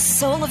The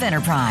Soul of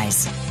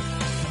Enterprise.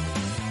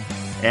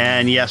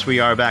 And yes, we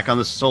are back on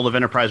the Soul of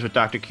Enterprise with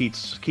Dr.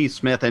 Keith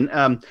Smith. And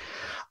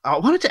I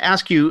wanted to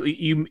ask you,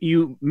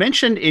 you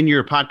mentioned in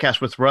your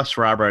podcast with Russ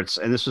Roberts,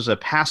 and this is a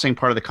passing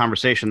part of the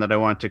conversation that I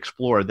wanted to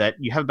explore, that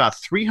you have about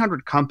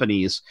 300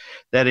 companies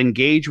that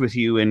engage with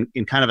you in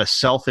kind of a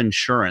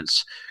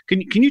self-insurance.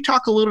 Can you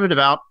talk a little bit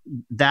about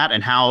that,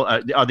 and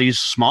how are these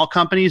small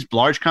companies,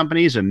 large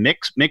companies, a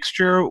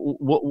mixture?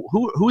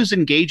 Who is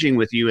engaging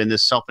with you in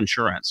this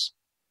self-insurance?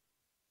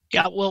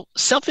 Yeah, well,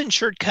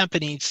 self-insured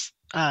companies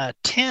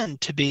tend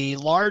to be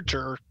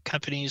larger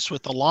companies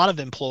with a lot of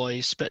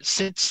employees, but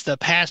since the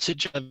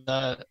passage of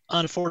the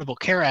Unaffordable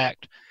Care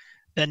Act,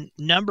 the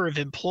number of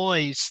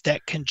employees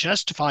that can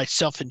justify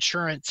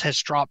self-insurance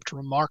has dropped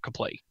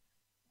remarkably.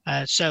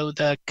 So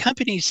the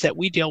companies that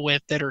we deal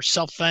with that are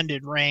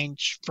self-funded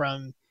range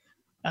from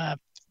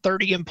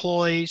 30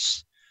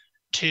 employees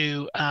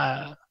to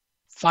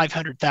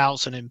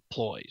 500,000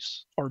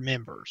 employees or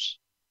members.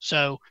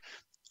 So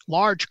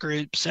large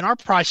groups, and our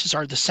prices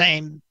are the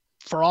same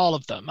for all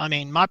of them. I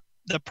mean,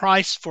 the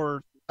price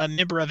for a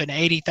member of an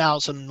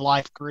 80,000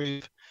 life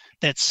group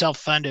that's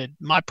self-funded,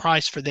 my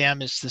price for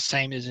them is the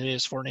same as it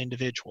is for an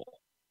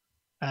individual.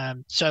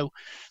 So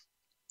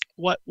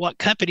what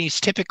companies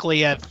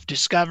typically have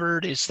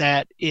discovered is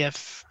that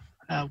if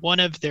one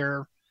of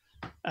their,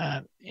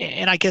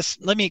 and I guess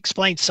let me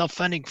explain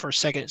self-funding for a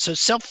second. So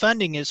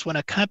self-funding is when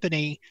a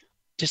company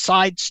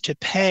decides to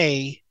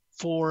pay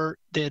for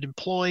the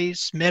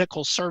employee's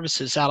medical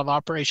services out of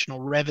operational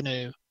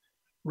revenue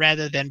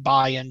rather than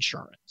buy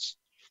insurance.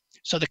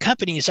 So the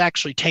company is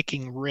actually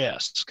taking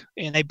risk,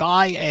 and they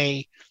buy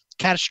a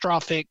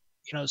catastrophic,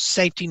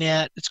 safety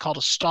net. It's called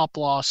a stop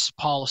loss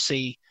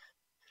policy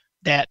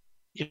that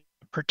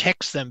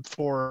protects them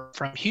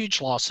from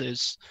huge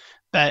losses,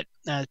 but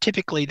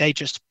typically they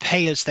just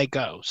pay as they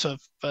go. So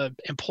if an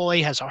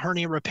employee has a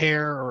hernia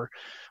repair or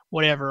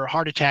whatever, a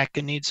heart attack,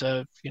 and needs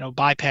a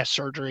bypass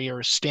surgery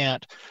or a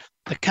stent,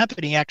 the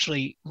company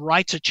actually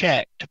writes a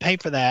check to pay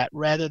for that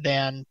rather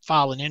than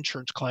file an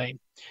insurance claim.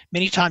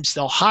 Many times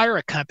they'll hire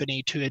a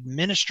company to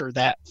administer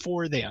that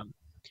for them.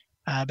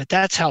 But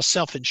that's how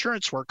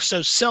self-insurance works.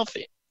 So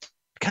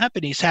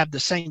companies have the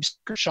same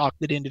sticker shock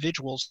that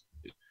individuals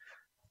do.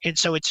 And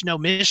so it's no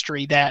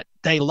mystery that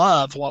they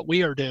love what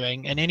we are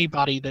doing and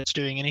anybody that's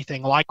doing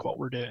anything like what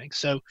we're doing.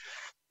 So,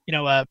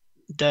 the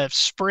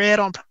spread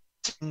on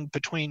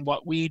between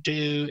what we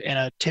do and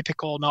a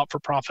typical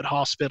not-for-profit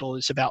hospital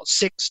is about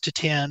 6 to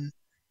 10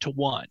 to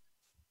 1.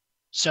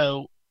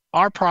 So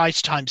our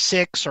price times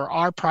 6 or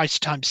our price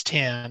times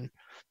 10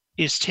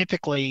 is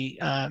typically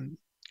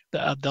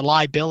the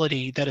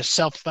liability that a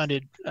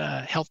self-funded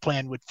health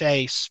plan would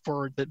face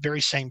for the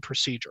very same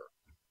procedure.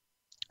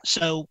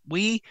 So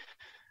we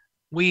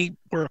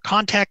were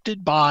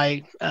contacted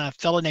by a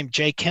fellow named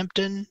Jay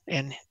Kempton,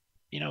 and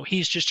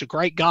he's just a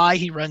great guy.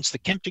 He runs the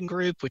Kempton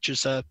Group, which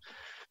is a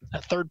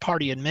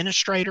third-party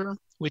administrator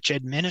which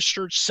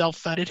administers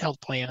self-funded health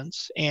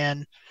plans,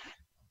 and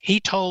he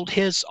told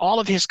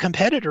all of his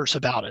competitors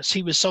about us.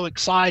 He was so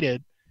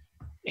excited.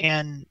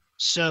 And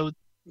so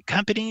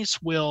companies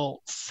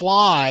will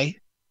fly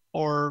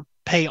or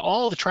pay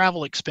all the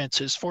travel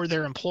expenses for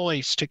their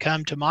employees to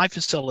come to my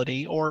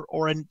facility or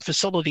a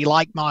facility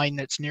like mine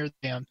that's near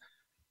them,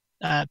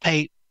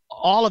 pay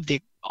all of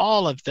the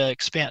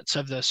expense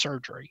of the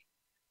surgery,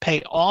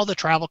 pay all the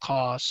travel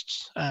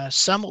costs.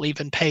 Some will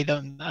even pay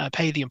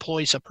the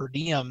employees a per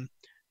diem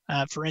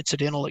for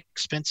incidental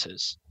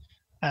expenses.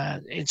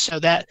 And so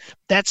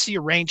that's the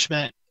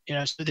arrangement.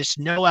 So this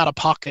no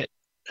out-of-pocket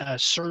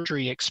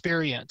surgery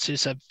experience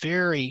is a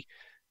very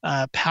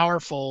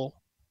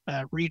powerful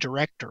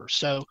redirector.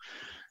 So,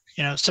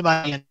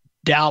 somebody in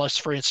Dallas,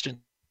 for instance,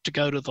 to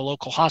go to the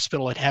local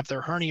hospital and have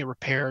their hernia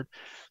repaired,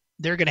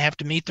 they're going to have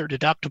to meet their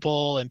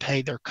deductible and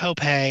pay their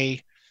copay,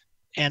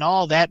 and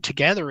all that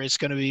together is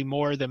going to be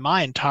more than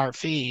my entire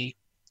fee.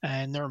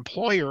 And their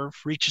employer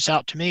reaches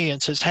out to me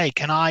and says, hey,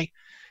 can I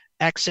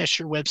access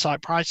your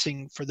website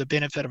pricing for the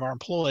benefit of our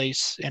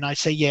employees? And I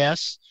say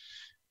yes,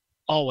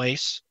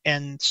 always.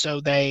 And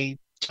so they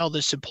tell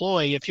this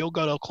employee, if you'll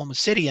go to Oklahoma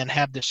City and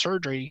have this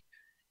surgery,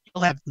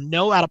 you'll have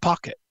no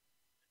out-of-pocket.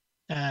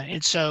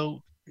 And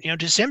so,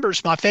 December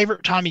is my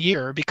favorite time of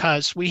year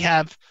because we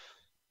have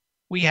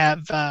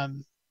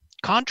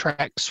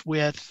contracts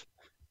with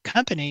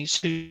companies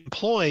whose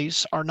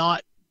employees are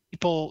not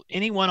people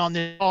anyone on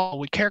this call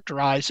would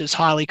characterize as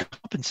highly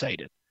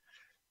compensated.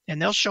 And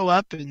they'll show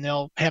up and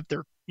they'll have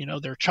their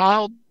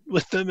child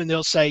with them, and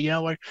they'll say,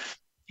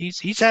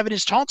 he's having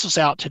his tonsils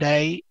out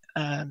today,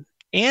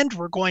 and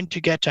we're going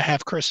to get to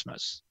have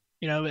Christmas.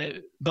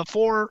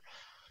 Before,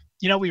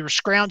 we were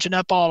scrounging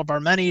up all of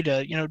our money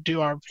to, do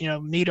our,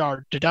 meet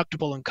our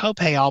deductible and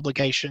copay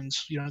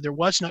obligations. There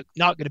was not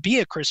going to be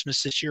a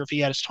Christmas this year if he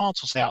had his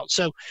tonsils out.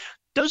 So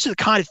those are the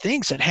kind of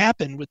things that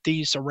happen with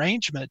these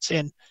arrangements,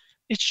 and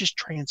it's just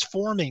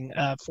transforming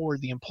for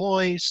the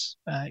employees.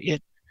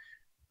 It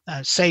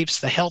saves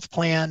the health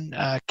plan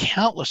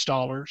countless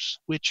dollars,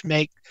 which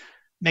make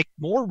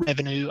more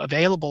revenue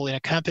available in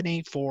a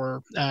company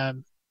for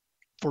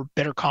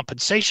better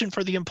compensation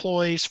for the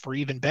employees, for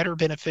even better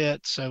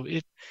benefits. So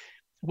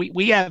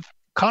we have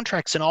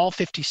contracts in all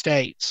 50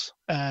 states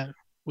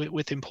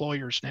with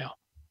employers now.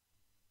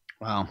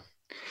 Wow.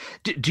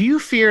 Do you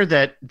fear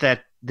that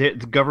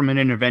the government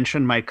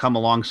intervention might come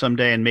along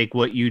someday and make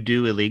what you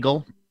do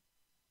illegal?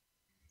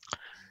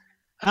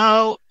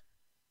 Oh,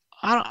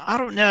 I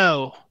don't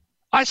know.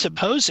 I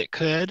suppose it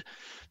could.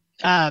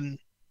 One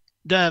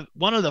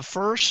of the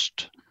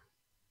first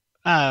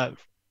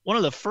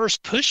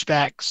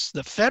pushbacks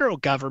the federal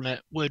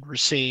government would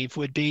receive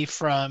would be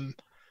from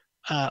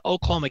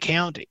Oklahoma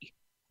County.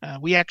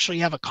 We actually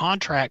have a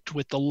contract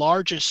with the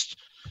largest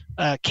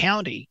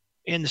county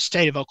in the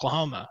state of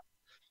Oklahoma,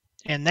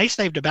 and they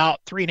saved about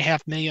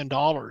 $3.5 million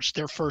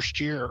their first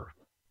year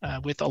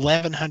with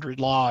 1,100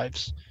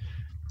 lives.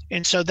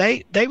 And so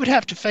they would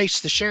have to face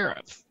the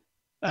sheriff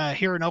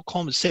here in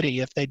Oklahoma City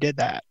if they did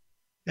that,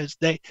 because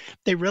they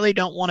really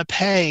don't want to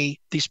pay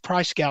these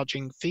price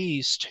gouging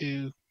fees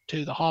to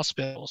the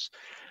hospitals.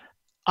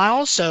 I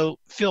also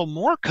feel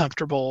more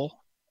comfortable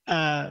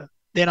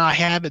than I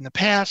have in the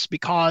past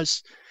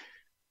because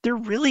there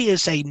really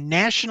is a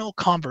national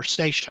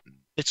conversation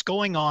that's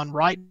going on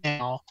right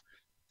now,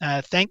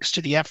 thanks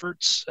to the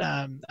efforts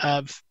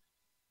of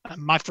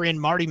my friend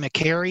Marty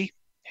McCary,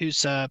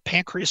 who's a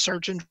pancreas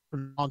surgeon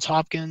from Johns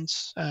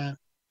Hopkins,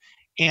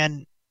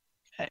 and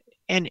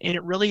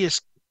it really is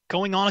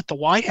going on at the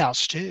White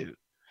House too.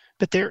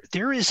 But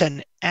there is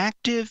an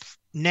active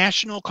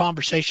national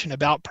conversation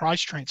about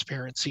price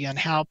transparency and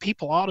how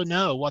people ought to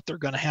know what they're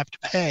going to have to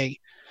pay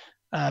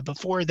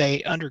before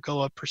they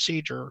undergo a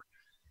procedure.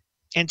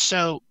 And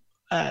so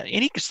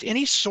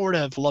any sort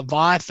of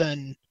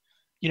Leviathan,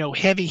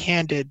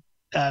 heavy-handed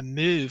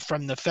move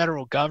from the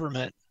federal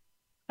government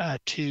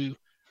to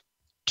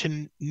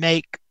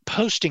make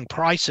posting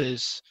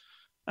prices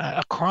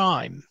a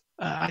crime,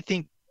 I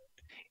think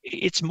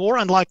it's more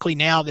unlikely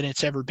now than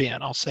it's ever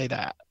been. I'll say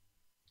that.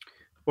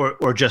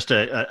 Or just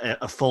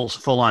a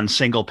full-on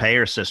single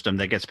payer system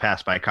that gets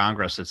passed by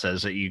Congress that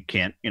says that you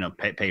can't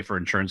pay for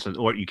insurance,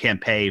 or you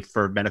can't pay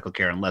for medical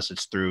care unless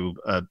it's through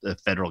a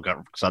federal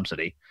government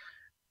subsidy.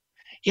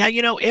 Yeah,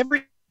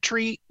 every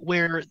country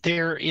where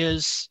there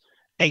is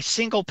a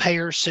single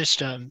payer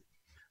system,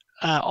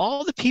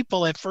 all the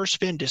people have first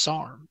been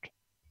disarmed.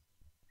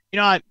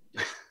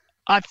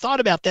 I've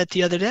thought about that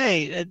the other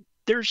day.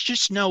 There's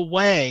just no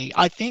way.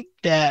 I think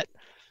that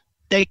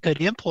they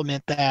could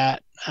implement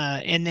that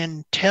and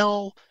then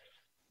tell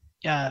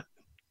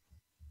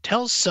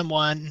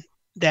someone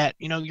that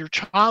your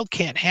child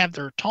can't have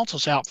their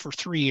tonsils out for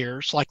 3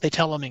 years, like they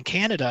tell them in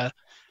Canada.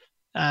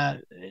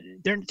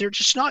 They're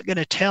just not going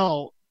to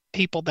tell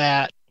people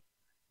that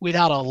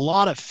without a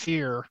lot of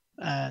fear.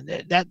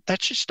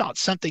 That's just not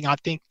something I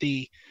think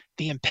the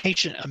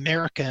impatient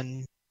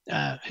American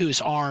who is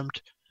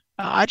armed.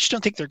 I just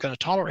don't think they're going to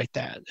tolerate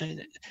that.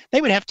 They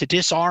would have to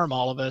disarm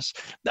all of us.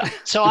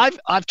 So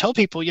I've told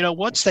people,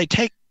 once they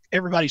take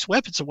everybody's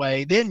weapons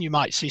away, then you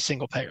might see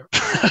single payer.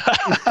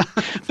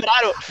 But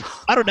I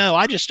don't know.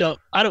 I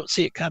don't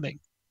see it coming.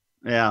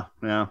 Yeah.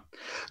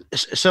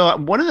 So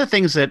one of the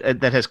things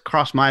that has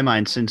crossed my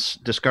mind since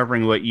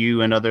discovering what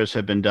you and others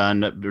have been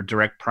done,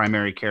 direct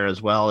primary care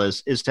as well,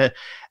 is to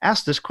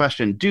ask this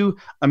question: do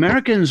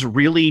Americans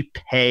really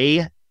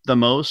pay the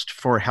most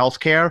for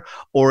healthcare,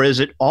 or is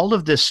it all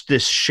of this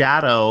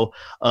shadow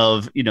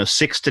of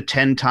 6 to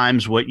 10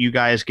 times what you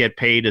guys get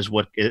paid is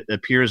what it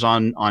appears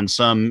on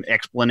some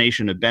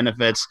explanation of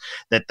benefits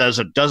that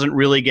doesn't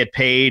really get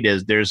paid,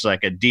 as there's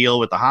like a deal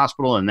with the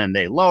hospital and then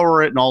they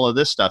lower it and all of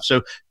this stuff.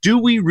 So do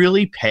we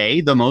really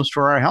pay the most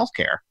for our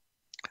healthcare?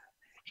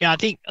 Yeah, I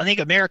think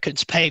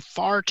Americans pay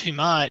far too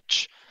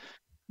much,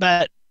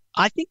 but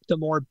I think the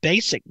more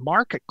basic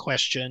market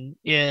question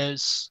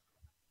is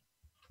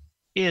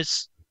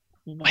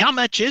how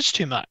much is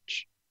too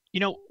much?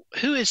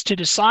 Who is to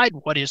decide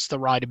what is the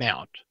right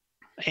amount?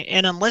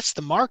 And unless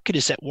the market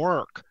is at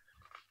work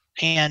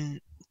and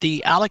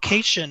the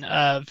allocation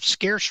of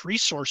scarce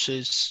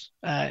resources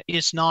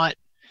is not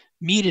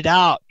meted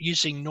out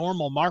using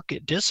normal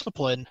market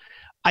discipline,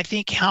 I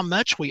think how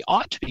much we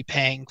ought to be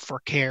paying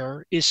for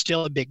care is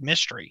still a big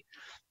mystery.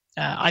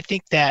 I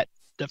think that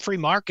the free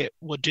market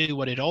will do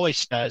what it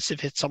always does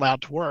if it's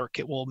allowed to work.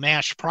 It will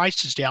mash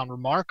prices down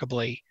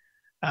remarkably,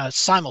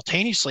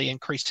 simultaneously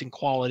increasing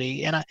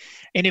quality. And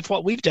if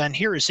what we've done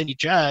here is any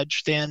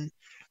judge, then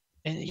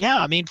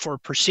for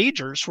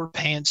procedures we're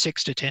paying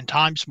 6 to 10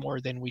 times more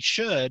than we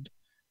should,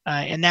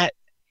 and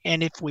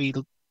if we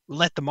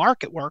let the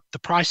market work, the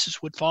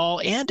prices would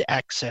fall and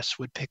access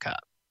would pick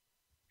up.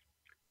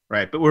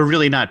 Right, but we're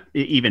really not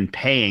even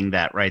paying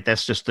that, right?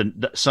 That's just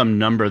some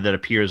number that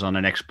appears on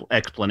an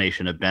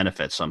explanation of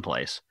benefits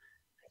someplace.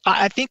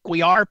 I think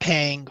we are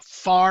paying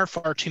far,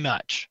 far too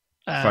much.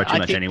 Far too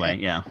much anyway,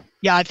 yeah.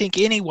 Yeah, I think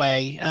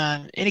anyway.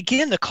 And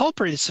again, the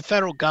culprit is the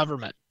federal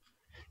government.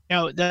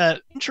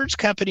 The insurance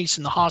companies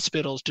and the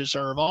hospitals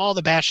deserve all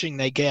the bashing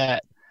they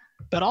get,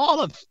 but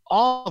all of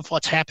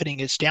what's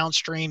happening is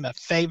downstream of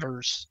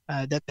favors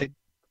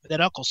that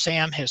Uncle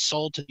Sam has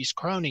sold to these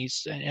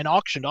cronies and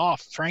auctioned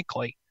off,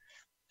 frankly.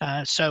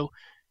 So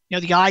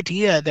the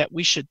idea that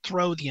we should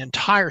throw the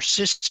entire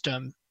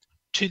system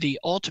to the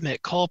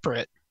ultimate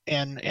culprit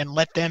and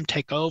let them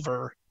take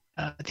over,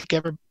 I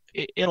think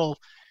it'll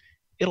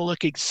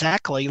look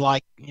exactly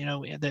like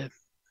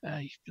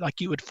like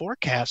you would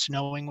forecast,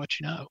 knowing what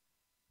you know.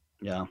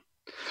 Yeah.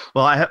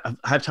 Well, I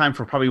have time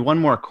for probably one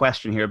more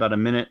question here, about a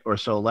minute or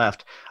so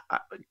left.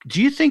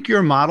 Do you think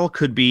your model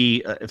could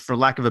be, for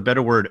lack of a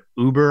better word,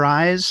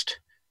 Uberized?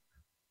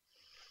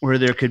 Where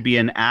there could be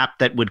an app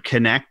that would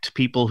connect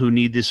people who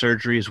need the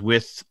surgeries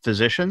with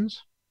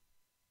physicians?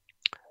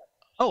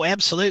 Oh,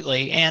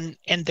 absolutely. And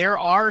there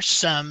are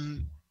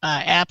some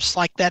apps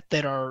like that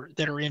are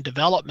in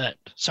development.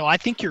 So I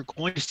think you're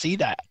going to see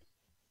that.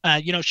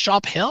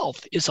 Shop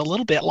Health is a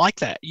little bit like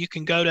that. You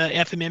can go to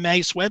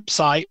FMMA's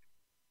website,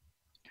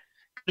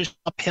 go to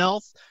Shop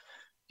Health,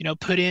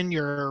 put in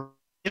your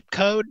zip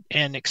code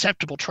and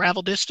acceptable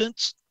travel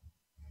distance.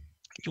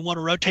 You want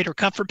a rotator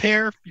cuff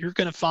repair, you're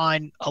going to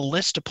find a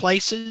list of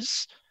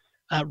places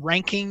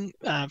ranking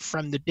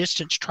from the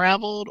distance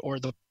traveled or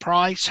the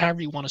price,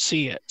 however you want to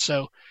see it.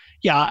 So,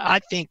 yeah,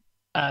 I think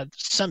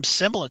some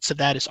semblance of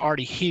that is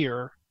already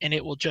here, and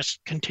it will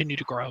just continue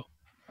to grow.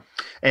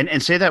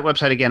 And say that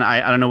website again.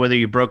 I don't know whether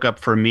you broke up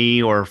for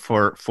me or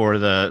for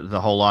the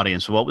whole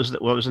audience. What was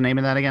the name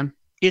of that again?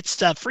 It's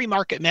the Free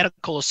Market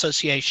Medical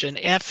Association,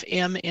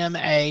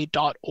 FMMA.org.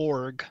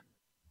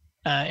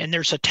 And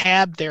there's a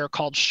tab there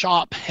called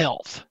Shop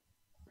Health.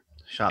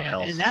 Shop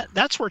Health. And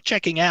that's worth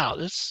checking out.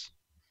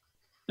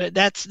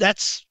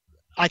 That's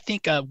I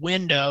think a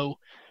window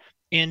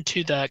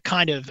into the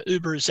kind of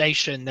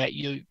Uberization that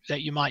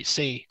you might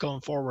see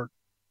going forward.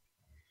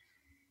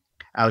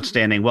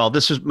 Outstanding. Well,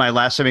 this is my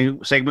last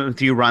segment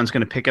with you. Ron's going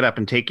to pick it up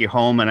and take you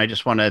home. And I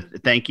just want to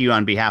thank you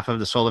on behalf of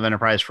the Soul of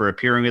Enterprise for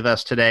appearing with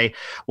us today.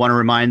 Want to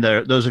remind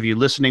those of you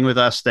listening with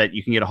us that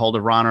you can get a hold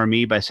of Ron or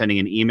me by sending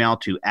an email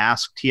to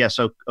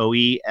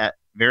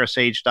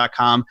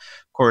asktsoe@verasage.com.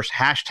 Of course,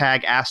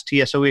 hashtag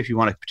AskTSOE if you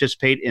want to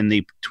participate in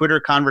the Twitter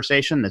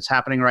conversation that's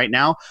happening right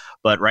now.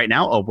 But right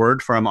now, a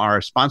word from our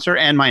sponsor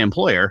and my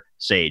employer,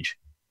 Sage.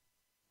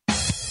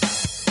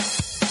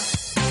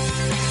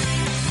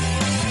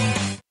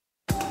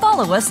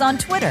 Follow us on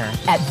Twitter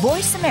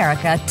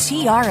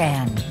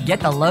 @VoiceAmericaTRN. Get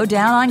the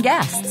lowdown on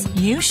guests,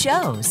 new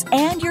shows,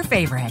 and your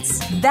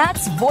favorites.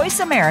 That's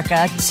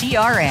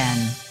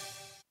VoiceAmericaTRN.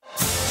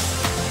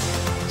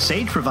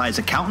 Sage provides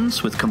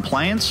accountants with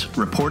compliance,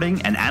 reporting,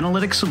 and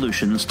analytic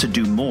solutions to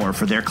do more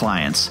for their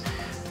clients.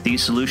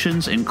 These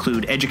solutions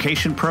include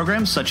education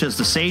programs such as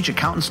the Sage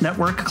Accountants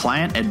Network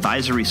Client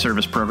Advisory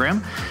Service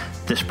Program.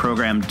 This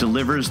program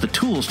delivers the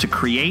tools to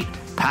create,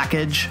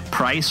 package,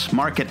 price,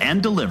 market,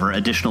 and deliver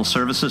additional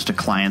services to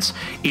clients,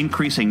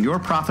 increasing your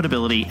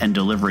profitability and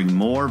delivering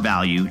more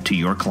value to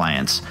your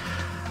clients.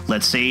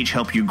 Let Sage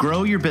help you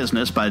grow your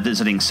business by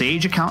visiting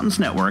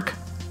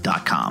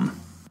sageaccountantsnetwork.com.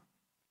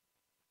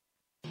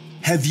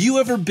 Have you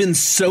ever been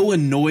so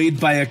annoyed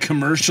by a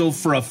commercial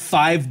for a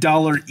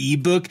 $5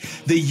 ebook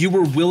that you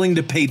were willing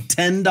to pay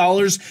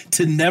 $10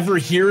 to never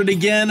hear it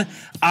again?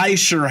 I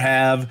sure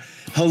have.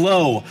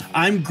 Hello,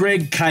 I'm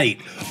Greg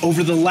Kite.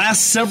 Over the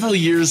last several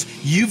years,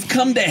 you've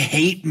come to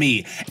hate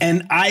me,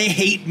 and I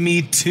hate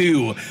me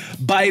too.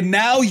 By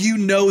now, you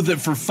know that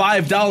for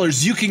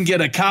 $5, you can get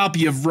a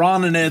copy of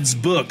Ron and Ed's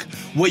book.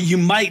 What you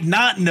might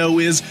not know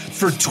is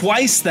for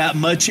twice that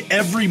much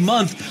every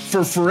month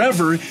for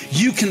forever,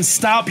 you can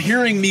stop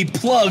hearing me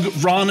plug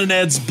Ron and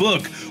Ed's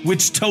book,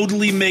 which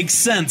totally makes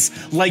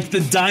sense, like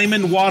the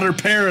Diamond Water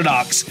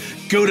Paradox.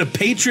 Go to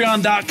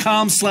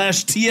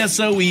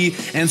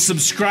patreon.com/TSOE and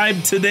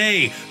subscribe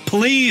today.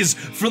 Please,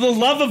 for the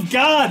love of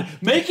God,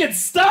 make it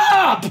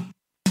stop!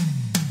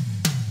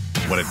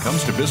 When it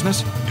comes to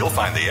business, you'll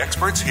find the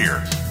experts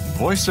here.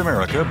 Voice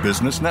America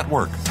Business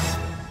Network.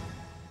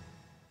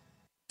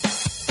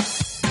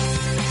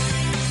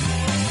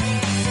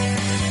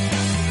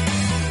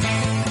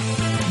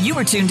 You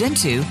are tuned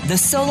into The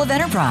Soul of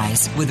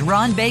Enterprise with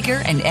Ron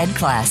Baker and Ed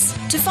Kless.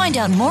 To find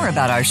out more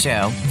about our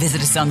show,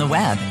 visit us on the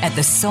web at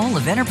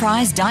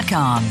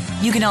thesoulofenterprise.com.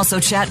 You can also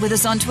chat with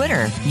us on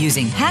Twitter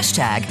using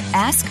hashtag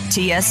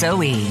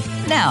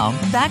AskTSOE. Now,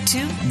 back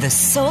to The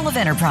Soul of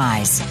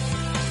Enterprise.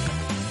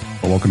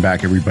 Well, welcome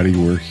back, everybody.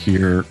 We're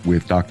here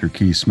with Dr.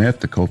 Keith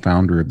Smith, the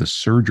co-founder of the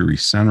Surgery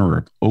Center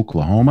of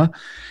Oklahoma.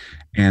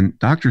 And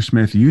Dr.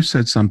 Smith, you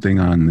said something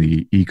on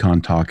the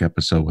Econ Talk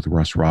episode with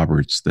Russ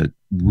Roberts that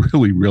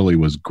really, really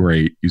was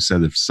great. You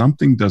said, if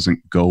something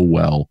doesn't go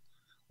well,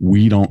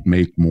 we don't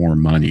make more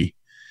money.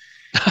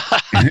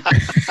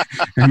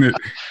 And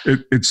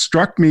it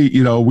struck me,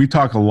 you know, we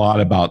talk a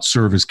lot about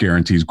service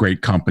guarantees.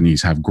 Great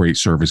companies have great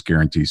service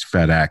guarantees.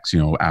 FedEx, you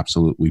know,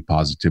 absolutely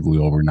positively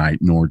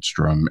overnight,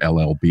 Nordstrom,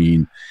 LL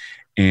Bean.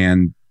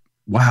 And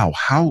wow,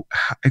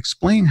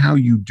 explain how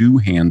you do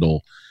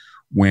handle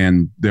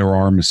when there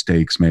are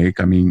mistakes made.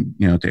 I mean,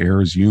 you know, to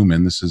err is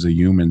human. This is a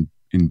human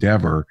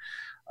endeavor.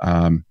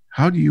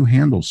 How do you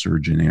handle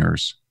surgeon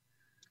errors?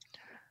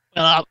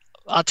 Well,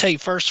 I'll tell you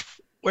first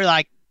where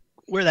that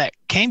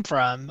came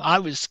from. I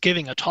was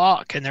giving a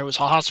talk, and there was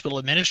a hospital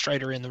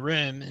administrator in the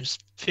room, and was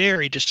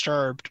very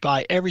disturbed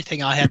by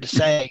everything I had to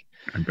say.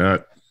 I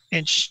bet.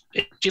 And she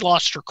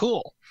lost her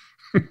cool,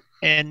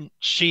 and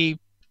she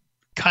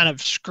kind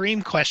of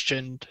scream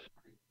questioned,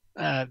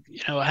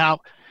 you know, how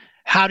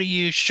do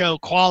you show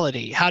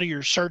quality? How do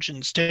your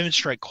surgeons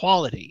demonstrate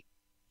quality?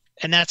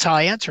 And that's how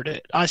I answered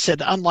it. I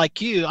said,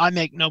 unlike you, I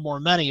make no more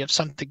money if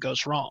something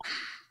goes wrong.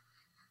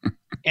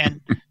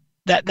 And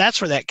that's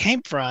where that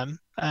came from.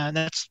 And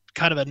that's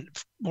kind of a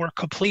more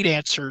complete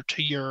answer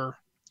to your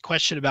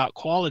question about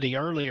quality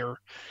earlier.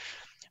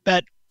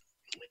 But,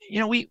 you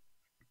know, we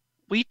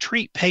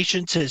treat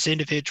patients as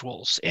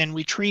individuals, and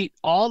we treat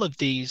all of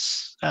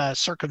these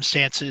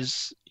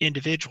circumstances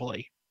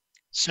individually.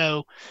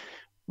 So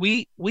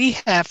we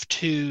have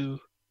to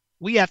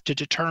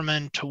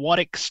determine to what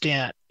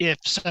extent, if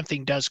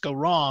something does go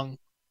wrong,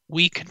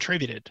 we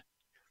contributed.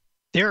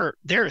 There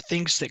are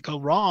things that go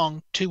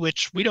wrong to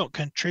which we don't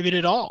contribute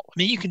at all. I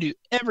mean, you can do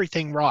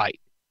everything right,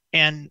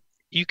 and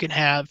you can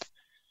have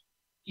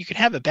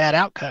a bad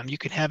outcome. You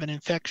can have an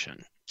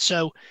infection.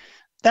 So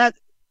that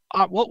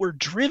what we're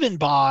driven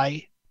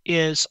by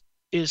is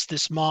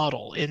this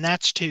model, and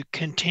that's to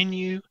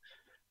continue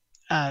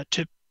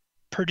to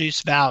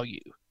produce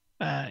value.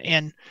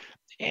 And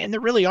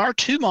there really are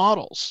two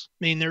models.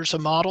 I mean, there's a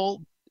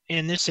model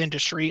in this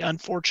industry,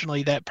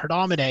 unfortunately, that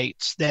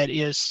predominates, that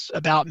is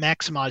about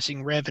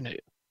maximizing revenue.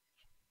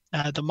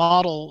 The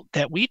model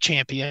that we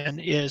champion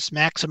is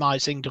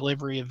maximizing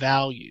delivery of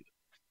value.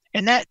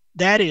 And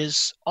that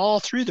is all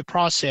through the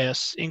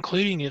process,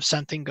 including if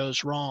something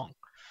goes wrong.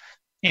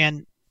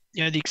 And,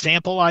 you know, the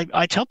example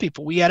I tell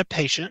people, we had a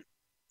patient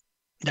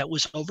that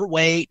was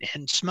overweight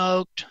and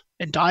smoked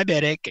and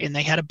diabetic, and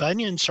they had a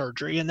bunion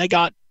surgery, and they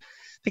got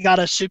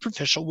a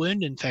superficial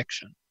wound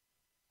infection.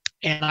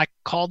 And I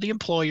called the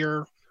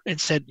employer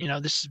and said, you know,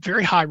 this is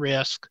very high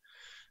risk,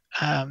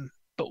 but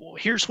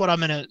here's what I'm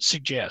going to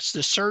suggest.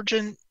 The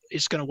surgeon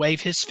is going to waive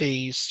his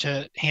fees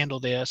to handle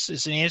this.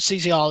 As an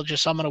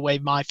anesthesiologist, I'm going to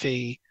waive my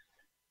fee.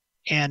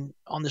 And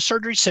on the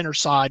surgery center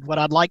side, what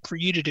I'd like for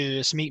you to do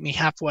is meet me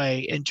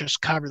halfway and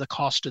just cover the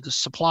cost of the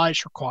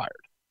supplies required.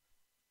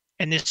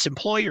 And this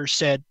employer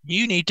said,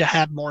 you need to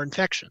have more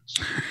infections.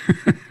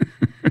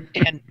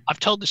 And I've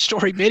told the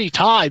story many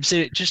times,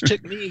 and it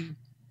took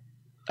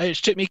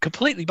me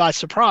completely by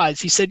surprise.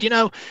 He said,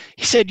 you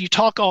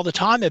talk all the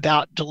time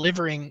about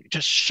delivering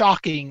just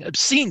shocking,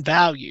 obscene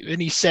value.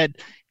 And he said,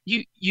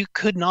 you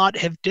could not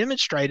have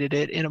demonstrated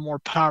it in a more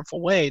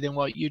powerful way than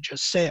what you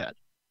just said.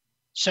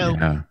 So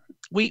yeah.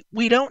 we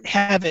don't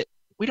have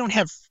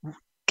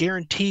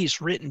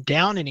guarantees written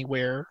down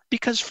anywhere,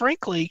 because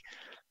frankly,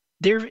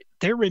 there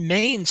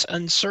remains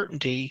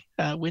uncertainty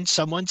when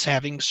someone's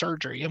having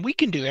surgery, and we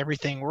can do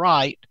everything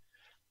right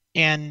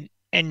and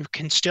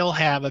can still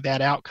have a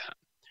bad outcome.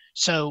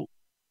 So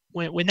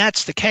when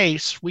that's the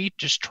case, we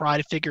just try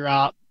to figure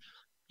out,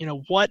 you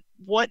know, what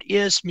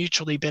is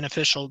mutually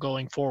beneficial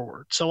going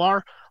forward. So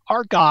our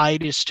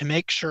guide is to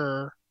make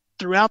sure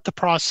throughout the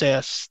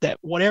process that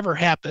whatever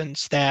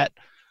happens, that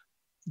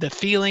the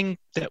feeling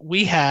that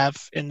we have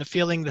and the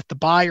feeling that the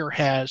buyer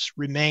has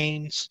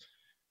remains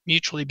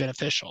mutually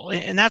beneficial.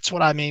 And that's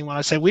what I mean when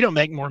I say we don't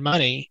make more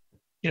money.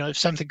 If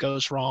something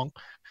goes wrong,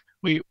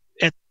 we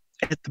at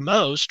the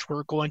most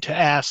we're going to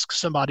ask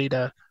somebody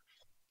to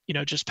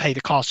just pay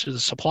the cost of the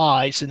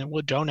supplies, and then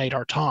we'll donate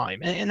our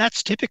time. And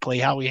that's typically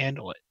how we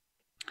handle it.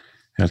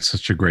 That's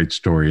such a great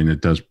story. And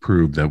it does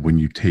prove that when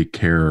you take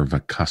care of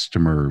a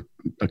customer,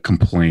 a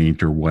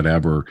complaint or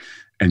whatever,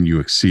 and you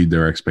exceed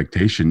their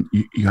expectation,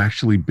 you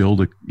actually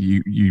build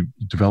you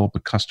develop a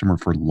customer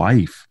for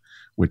life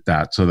with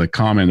that. So the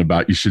comment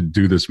about you should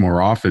do this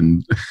more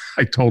often,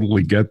 I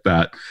totally get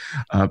that.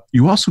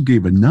 You also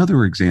gave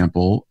another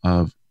example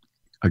of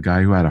a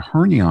guy who had a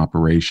hernia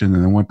operation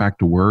and then went back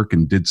to work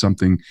and did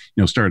something,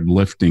 started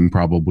lifting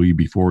probably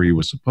before he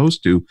was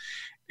supposed to,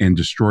 and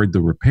destroyed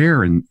the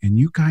repair. And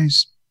you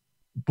guys,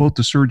 both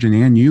the surgeon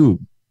and you,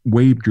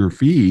 waived your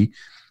fee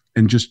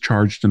and just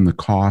charged him the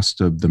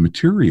cost of the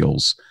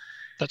materials.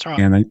 That's right.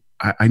 And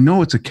I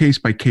know it's a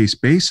case-by-case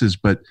basis,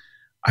 but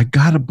I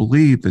got to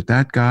believe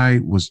that guy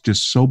was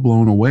just so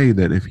blown away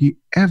that if he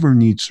ever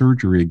needs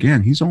surgery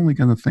again, he's only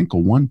going to think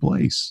of one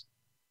place.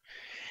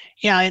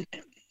 Yeah,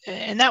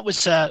 and that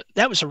was a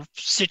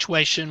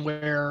situation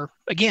where,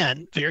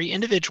 again, very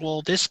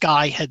individual. This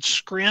guy had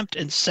scrimped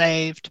and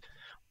saved.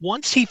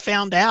 Once he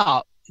found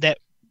out that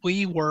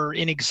we were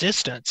in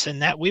existence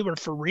and that we were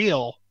for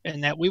real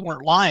and that we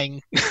weren't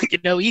lying,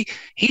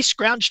 he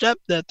scrounged up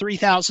the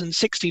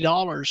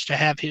 $3,060 to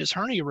have his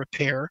hernia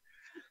repair.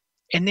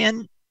 And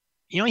then,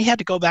 he had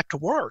to go back to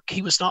work.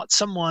 He was not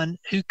someone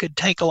who could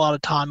take a lot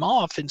of time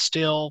off and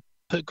still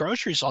put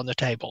groceries on the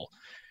table.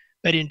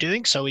 But in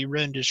doing so, he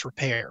ruined his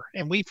repair.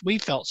 And we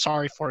felt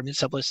sorry for him and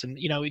said, listen,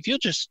 if you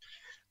just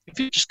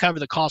cover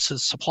the cost of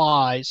the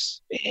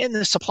supplies, and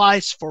the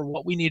supplies for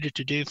what we needed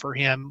to do for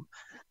him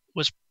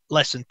was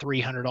less than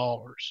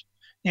 $300.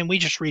 And we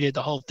just redid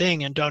the whole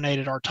thing and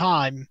donated our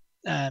time.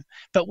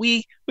 But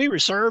we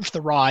reserved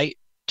the right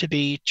to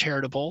be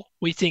charitable.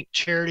 We think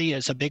charity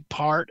is a big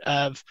part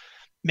of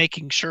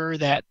making sure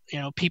that,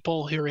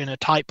 people who are in a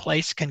tight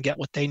place can get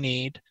what they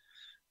need.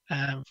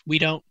 We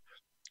don't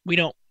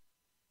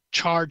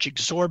charge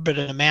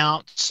exorbitant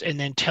amounts and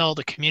then tell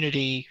the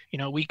community,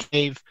 we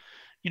gave,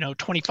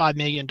 $25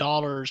 million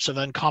of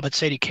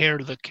uncompensated care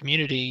to the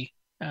community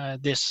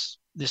this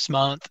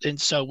month, and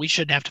so we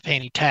shouldn't have to pay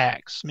any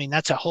tax. I mean,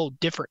 that's a whole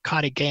different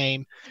kind of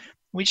game.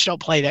 We just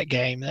don't play that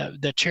game.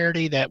 The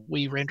charity that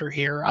we render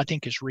here, I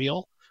think, is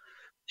real,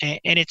 and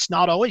it's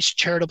not always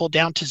charitable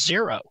down to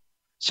zero.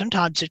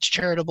 Sometimes it's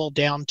charitable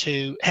down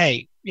to,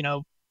 hey,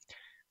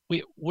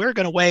 we're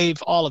going to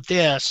waive all of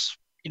this,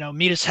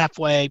 meet us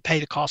halfway, pay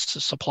the costs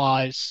of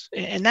supplies.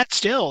 And that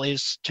still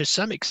is, to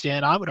some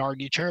extent, I would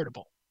argue,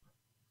 charitable.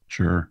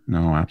 Sure.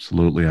 No,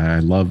 absolutely. I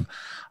love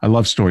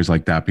stories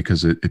like that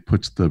because it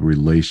puts the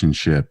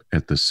relationship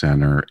at the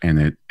center,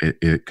 and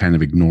it kind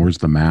of ignores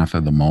the math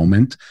of the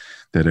moment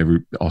that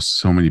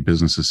so many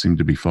businesses seem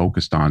to be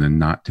focused on, and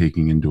not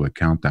taking into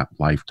account that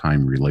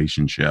lifetime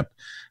relationship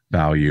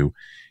value.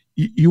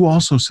 You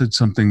also said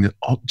something that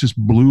just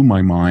blew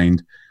my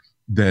mind,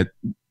 that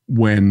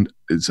when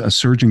a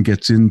surgeon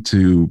gets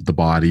into the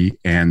body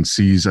and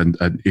sees an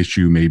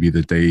issue maybe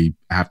that they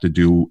have to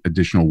do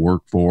additional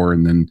work for,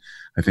 and then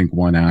I think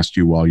one asked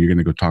you, well, you're going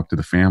to go talk to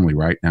the family,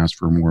 right, and ask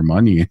for more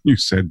money. And you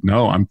said,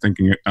 no, I'm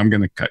thinking I'm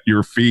going to cut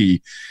your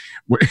fee.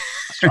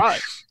 That's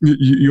right.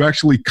 You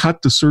actually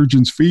cut the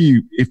surgeon's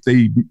fee if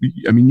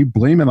you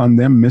blame it on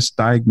them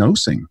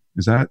misdiagnosing.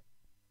 Is that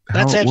how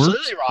That's it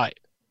absolutely works? right.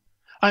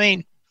 I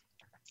mean,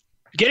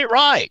 get it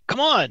right. Come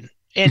on.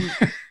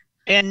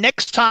 And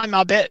next time,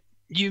 I'll bet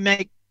you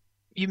make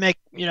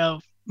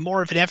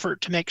more of an effort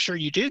to make sure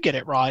you do get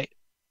it right.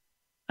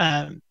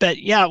 But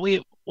yeah,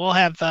 we'll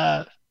have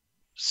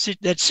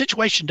that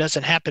situation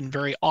doesn't happen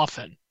very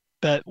often,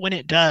 but when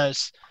it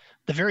does,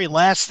 the very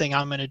last thing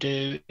I'm going to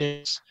do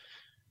is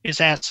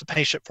ask the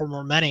patient for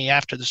more money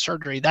after the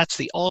surgery. That's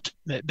the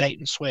ultimate bait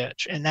and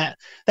switch, and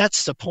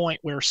that's the point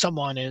where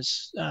someone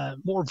is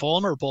more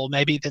vulnerable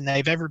maybe than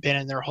they've ever been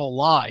in their whole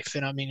life.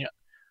 And I mean,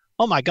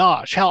 oh my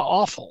gosh, how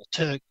awful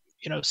to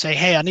say,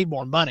 hey, I need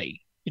more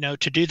money,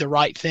 to do the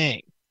right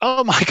thing.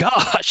 Oh my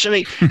gosh. I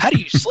mean, how do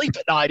you sleep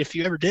at night if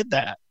you ever did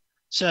that?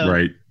 So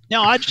right.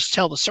 No, I just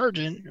tell the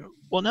surgeon,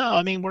 well, no,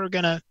 I mean, we're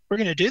going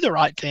to do the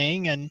right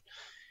thing. And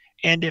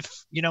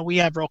if, we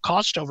have real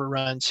cost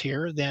overruns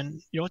here,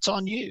 then, it's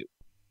on you.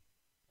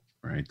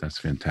 Right. That's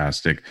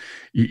fantastic.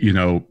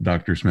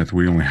 Dr. Smith,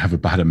 we only have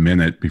about a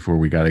minute before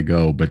we got to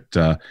go, but,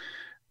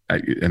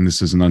 and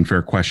this is an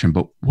unfair question,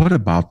 but what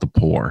about the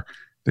poor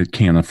that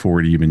can't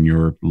afford even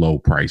your low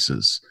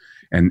prices?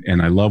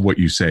 And I love what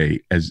you say,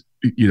 as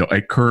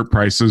at current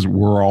prices,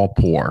 we're all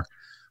poor.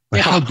 But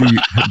yeah. How do you,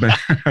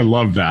 I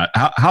love that.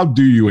 How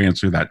do you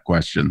answer that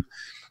question?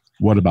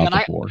 What about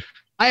the poor?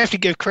 I have to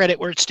give credit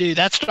where it's due.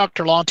 That's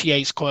Dr.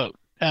 Lantier's quote.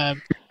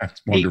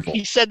 That's wonderful.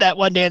 He said that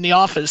one day in the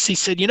office. He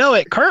said,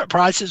 at current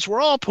prices,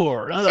 we're all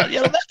poor. And I thought,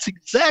 that's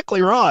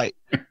exactly right.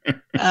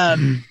 Yeah.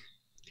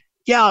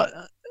 I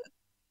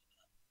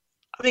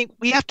mean,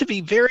 we have to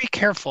be very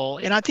careful.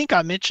 And I think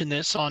I mentioned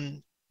this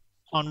on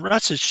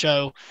Russ's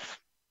show.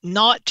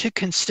 not to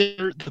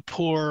consider the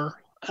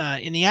poor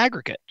in the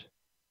aggregate.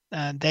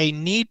 They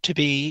need to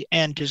be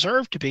and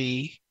deserve to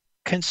be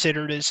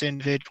considered as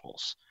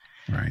individuals.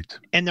 Right.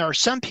 And there are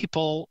some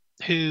people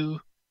who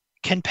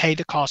can pay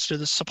the cost of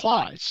the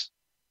supplies.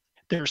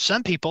 There are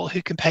some people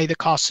who can pay the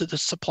cost of the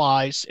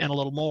supplies and a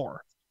little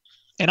more.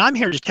 And I'm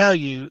here to tell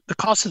you the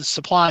cost of the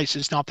supplies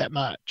is not that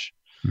much.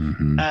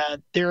 Mm-hmm.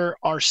 There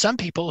are some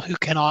people who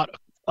cannot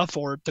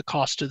afford the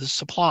cost of the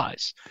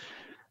supplies.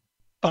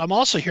 But I'm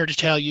also here to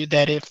tell you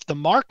that if the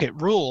market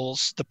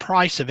rules, the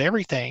price of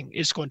everything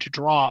is going to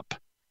drop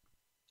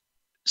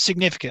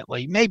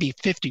significantly, maybe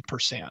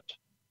 50%.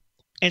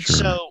 And Sure.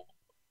 so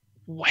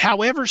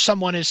however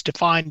someone is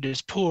defined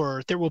as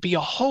poor, there will be a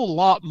whole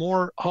lot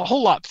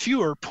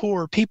fewer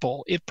poor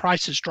people if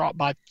prices drop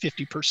by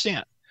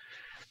 50%.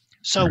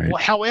 So Right.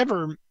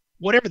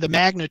 whatever the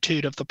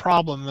magnitude of the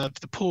problem of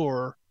the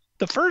poor,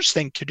 the first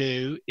thing to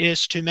do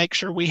is to make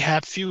sure we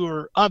have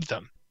fewer of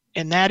them.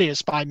 And that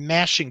is by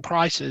mashing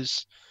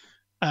prices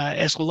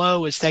as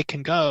low as they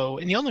can go.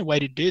 And the only way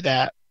to do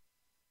that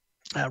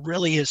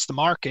really is the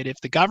market. If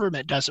the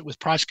government does it with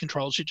price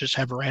controls, you just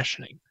have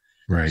rationing.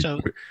 Right. So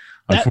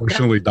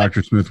unfortunately,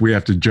 Dr. Smith, we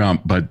have to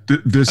jump, but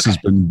this has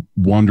been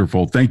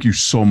wonderful. Thank you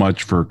so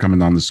much for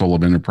coming on the Soul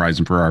of Enterprise.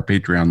 And for our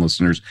Patreon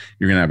listeners,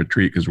 you're going to have a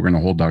treat because we're going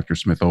to hold Dr.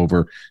 Smith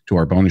over to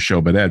our bonus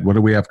show. But Ed, what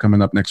do we have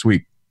coming up next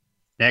week?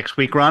 Next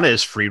week, Ron,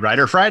 is Free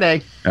Rider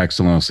Friday.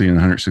 Excellent. I'll see you in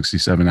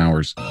 167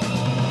 hours.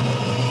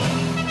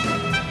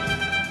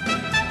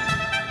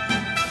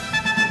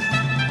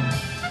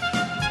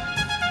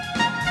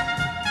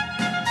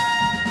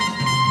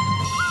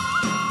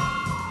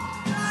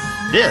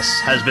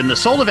 This has been the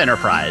Soul of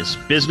Enterprise,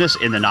 Business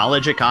in the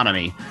Knowledge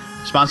Economy,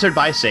 sponsored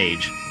by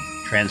Sage,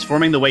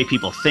 transforming the way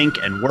people think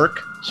and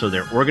work so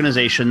their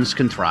organizations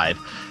can thrive.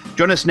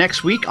 Join us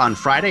next week on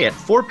Friday at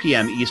 4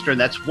 p.m. Eastern.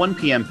 That's 1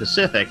 p.m.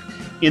 Pacific.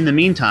 In the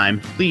meantime,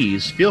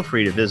 please feel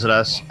free to visit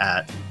us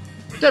at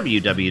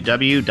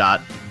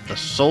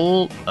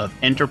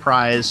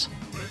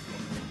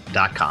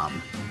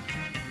www.thesoulofenterprise.com.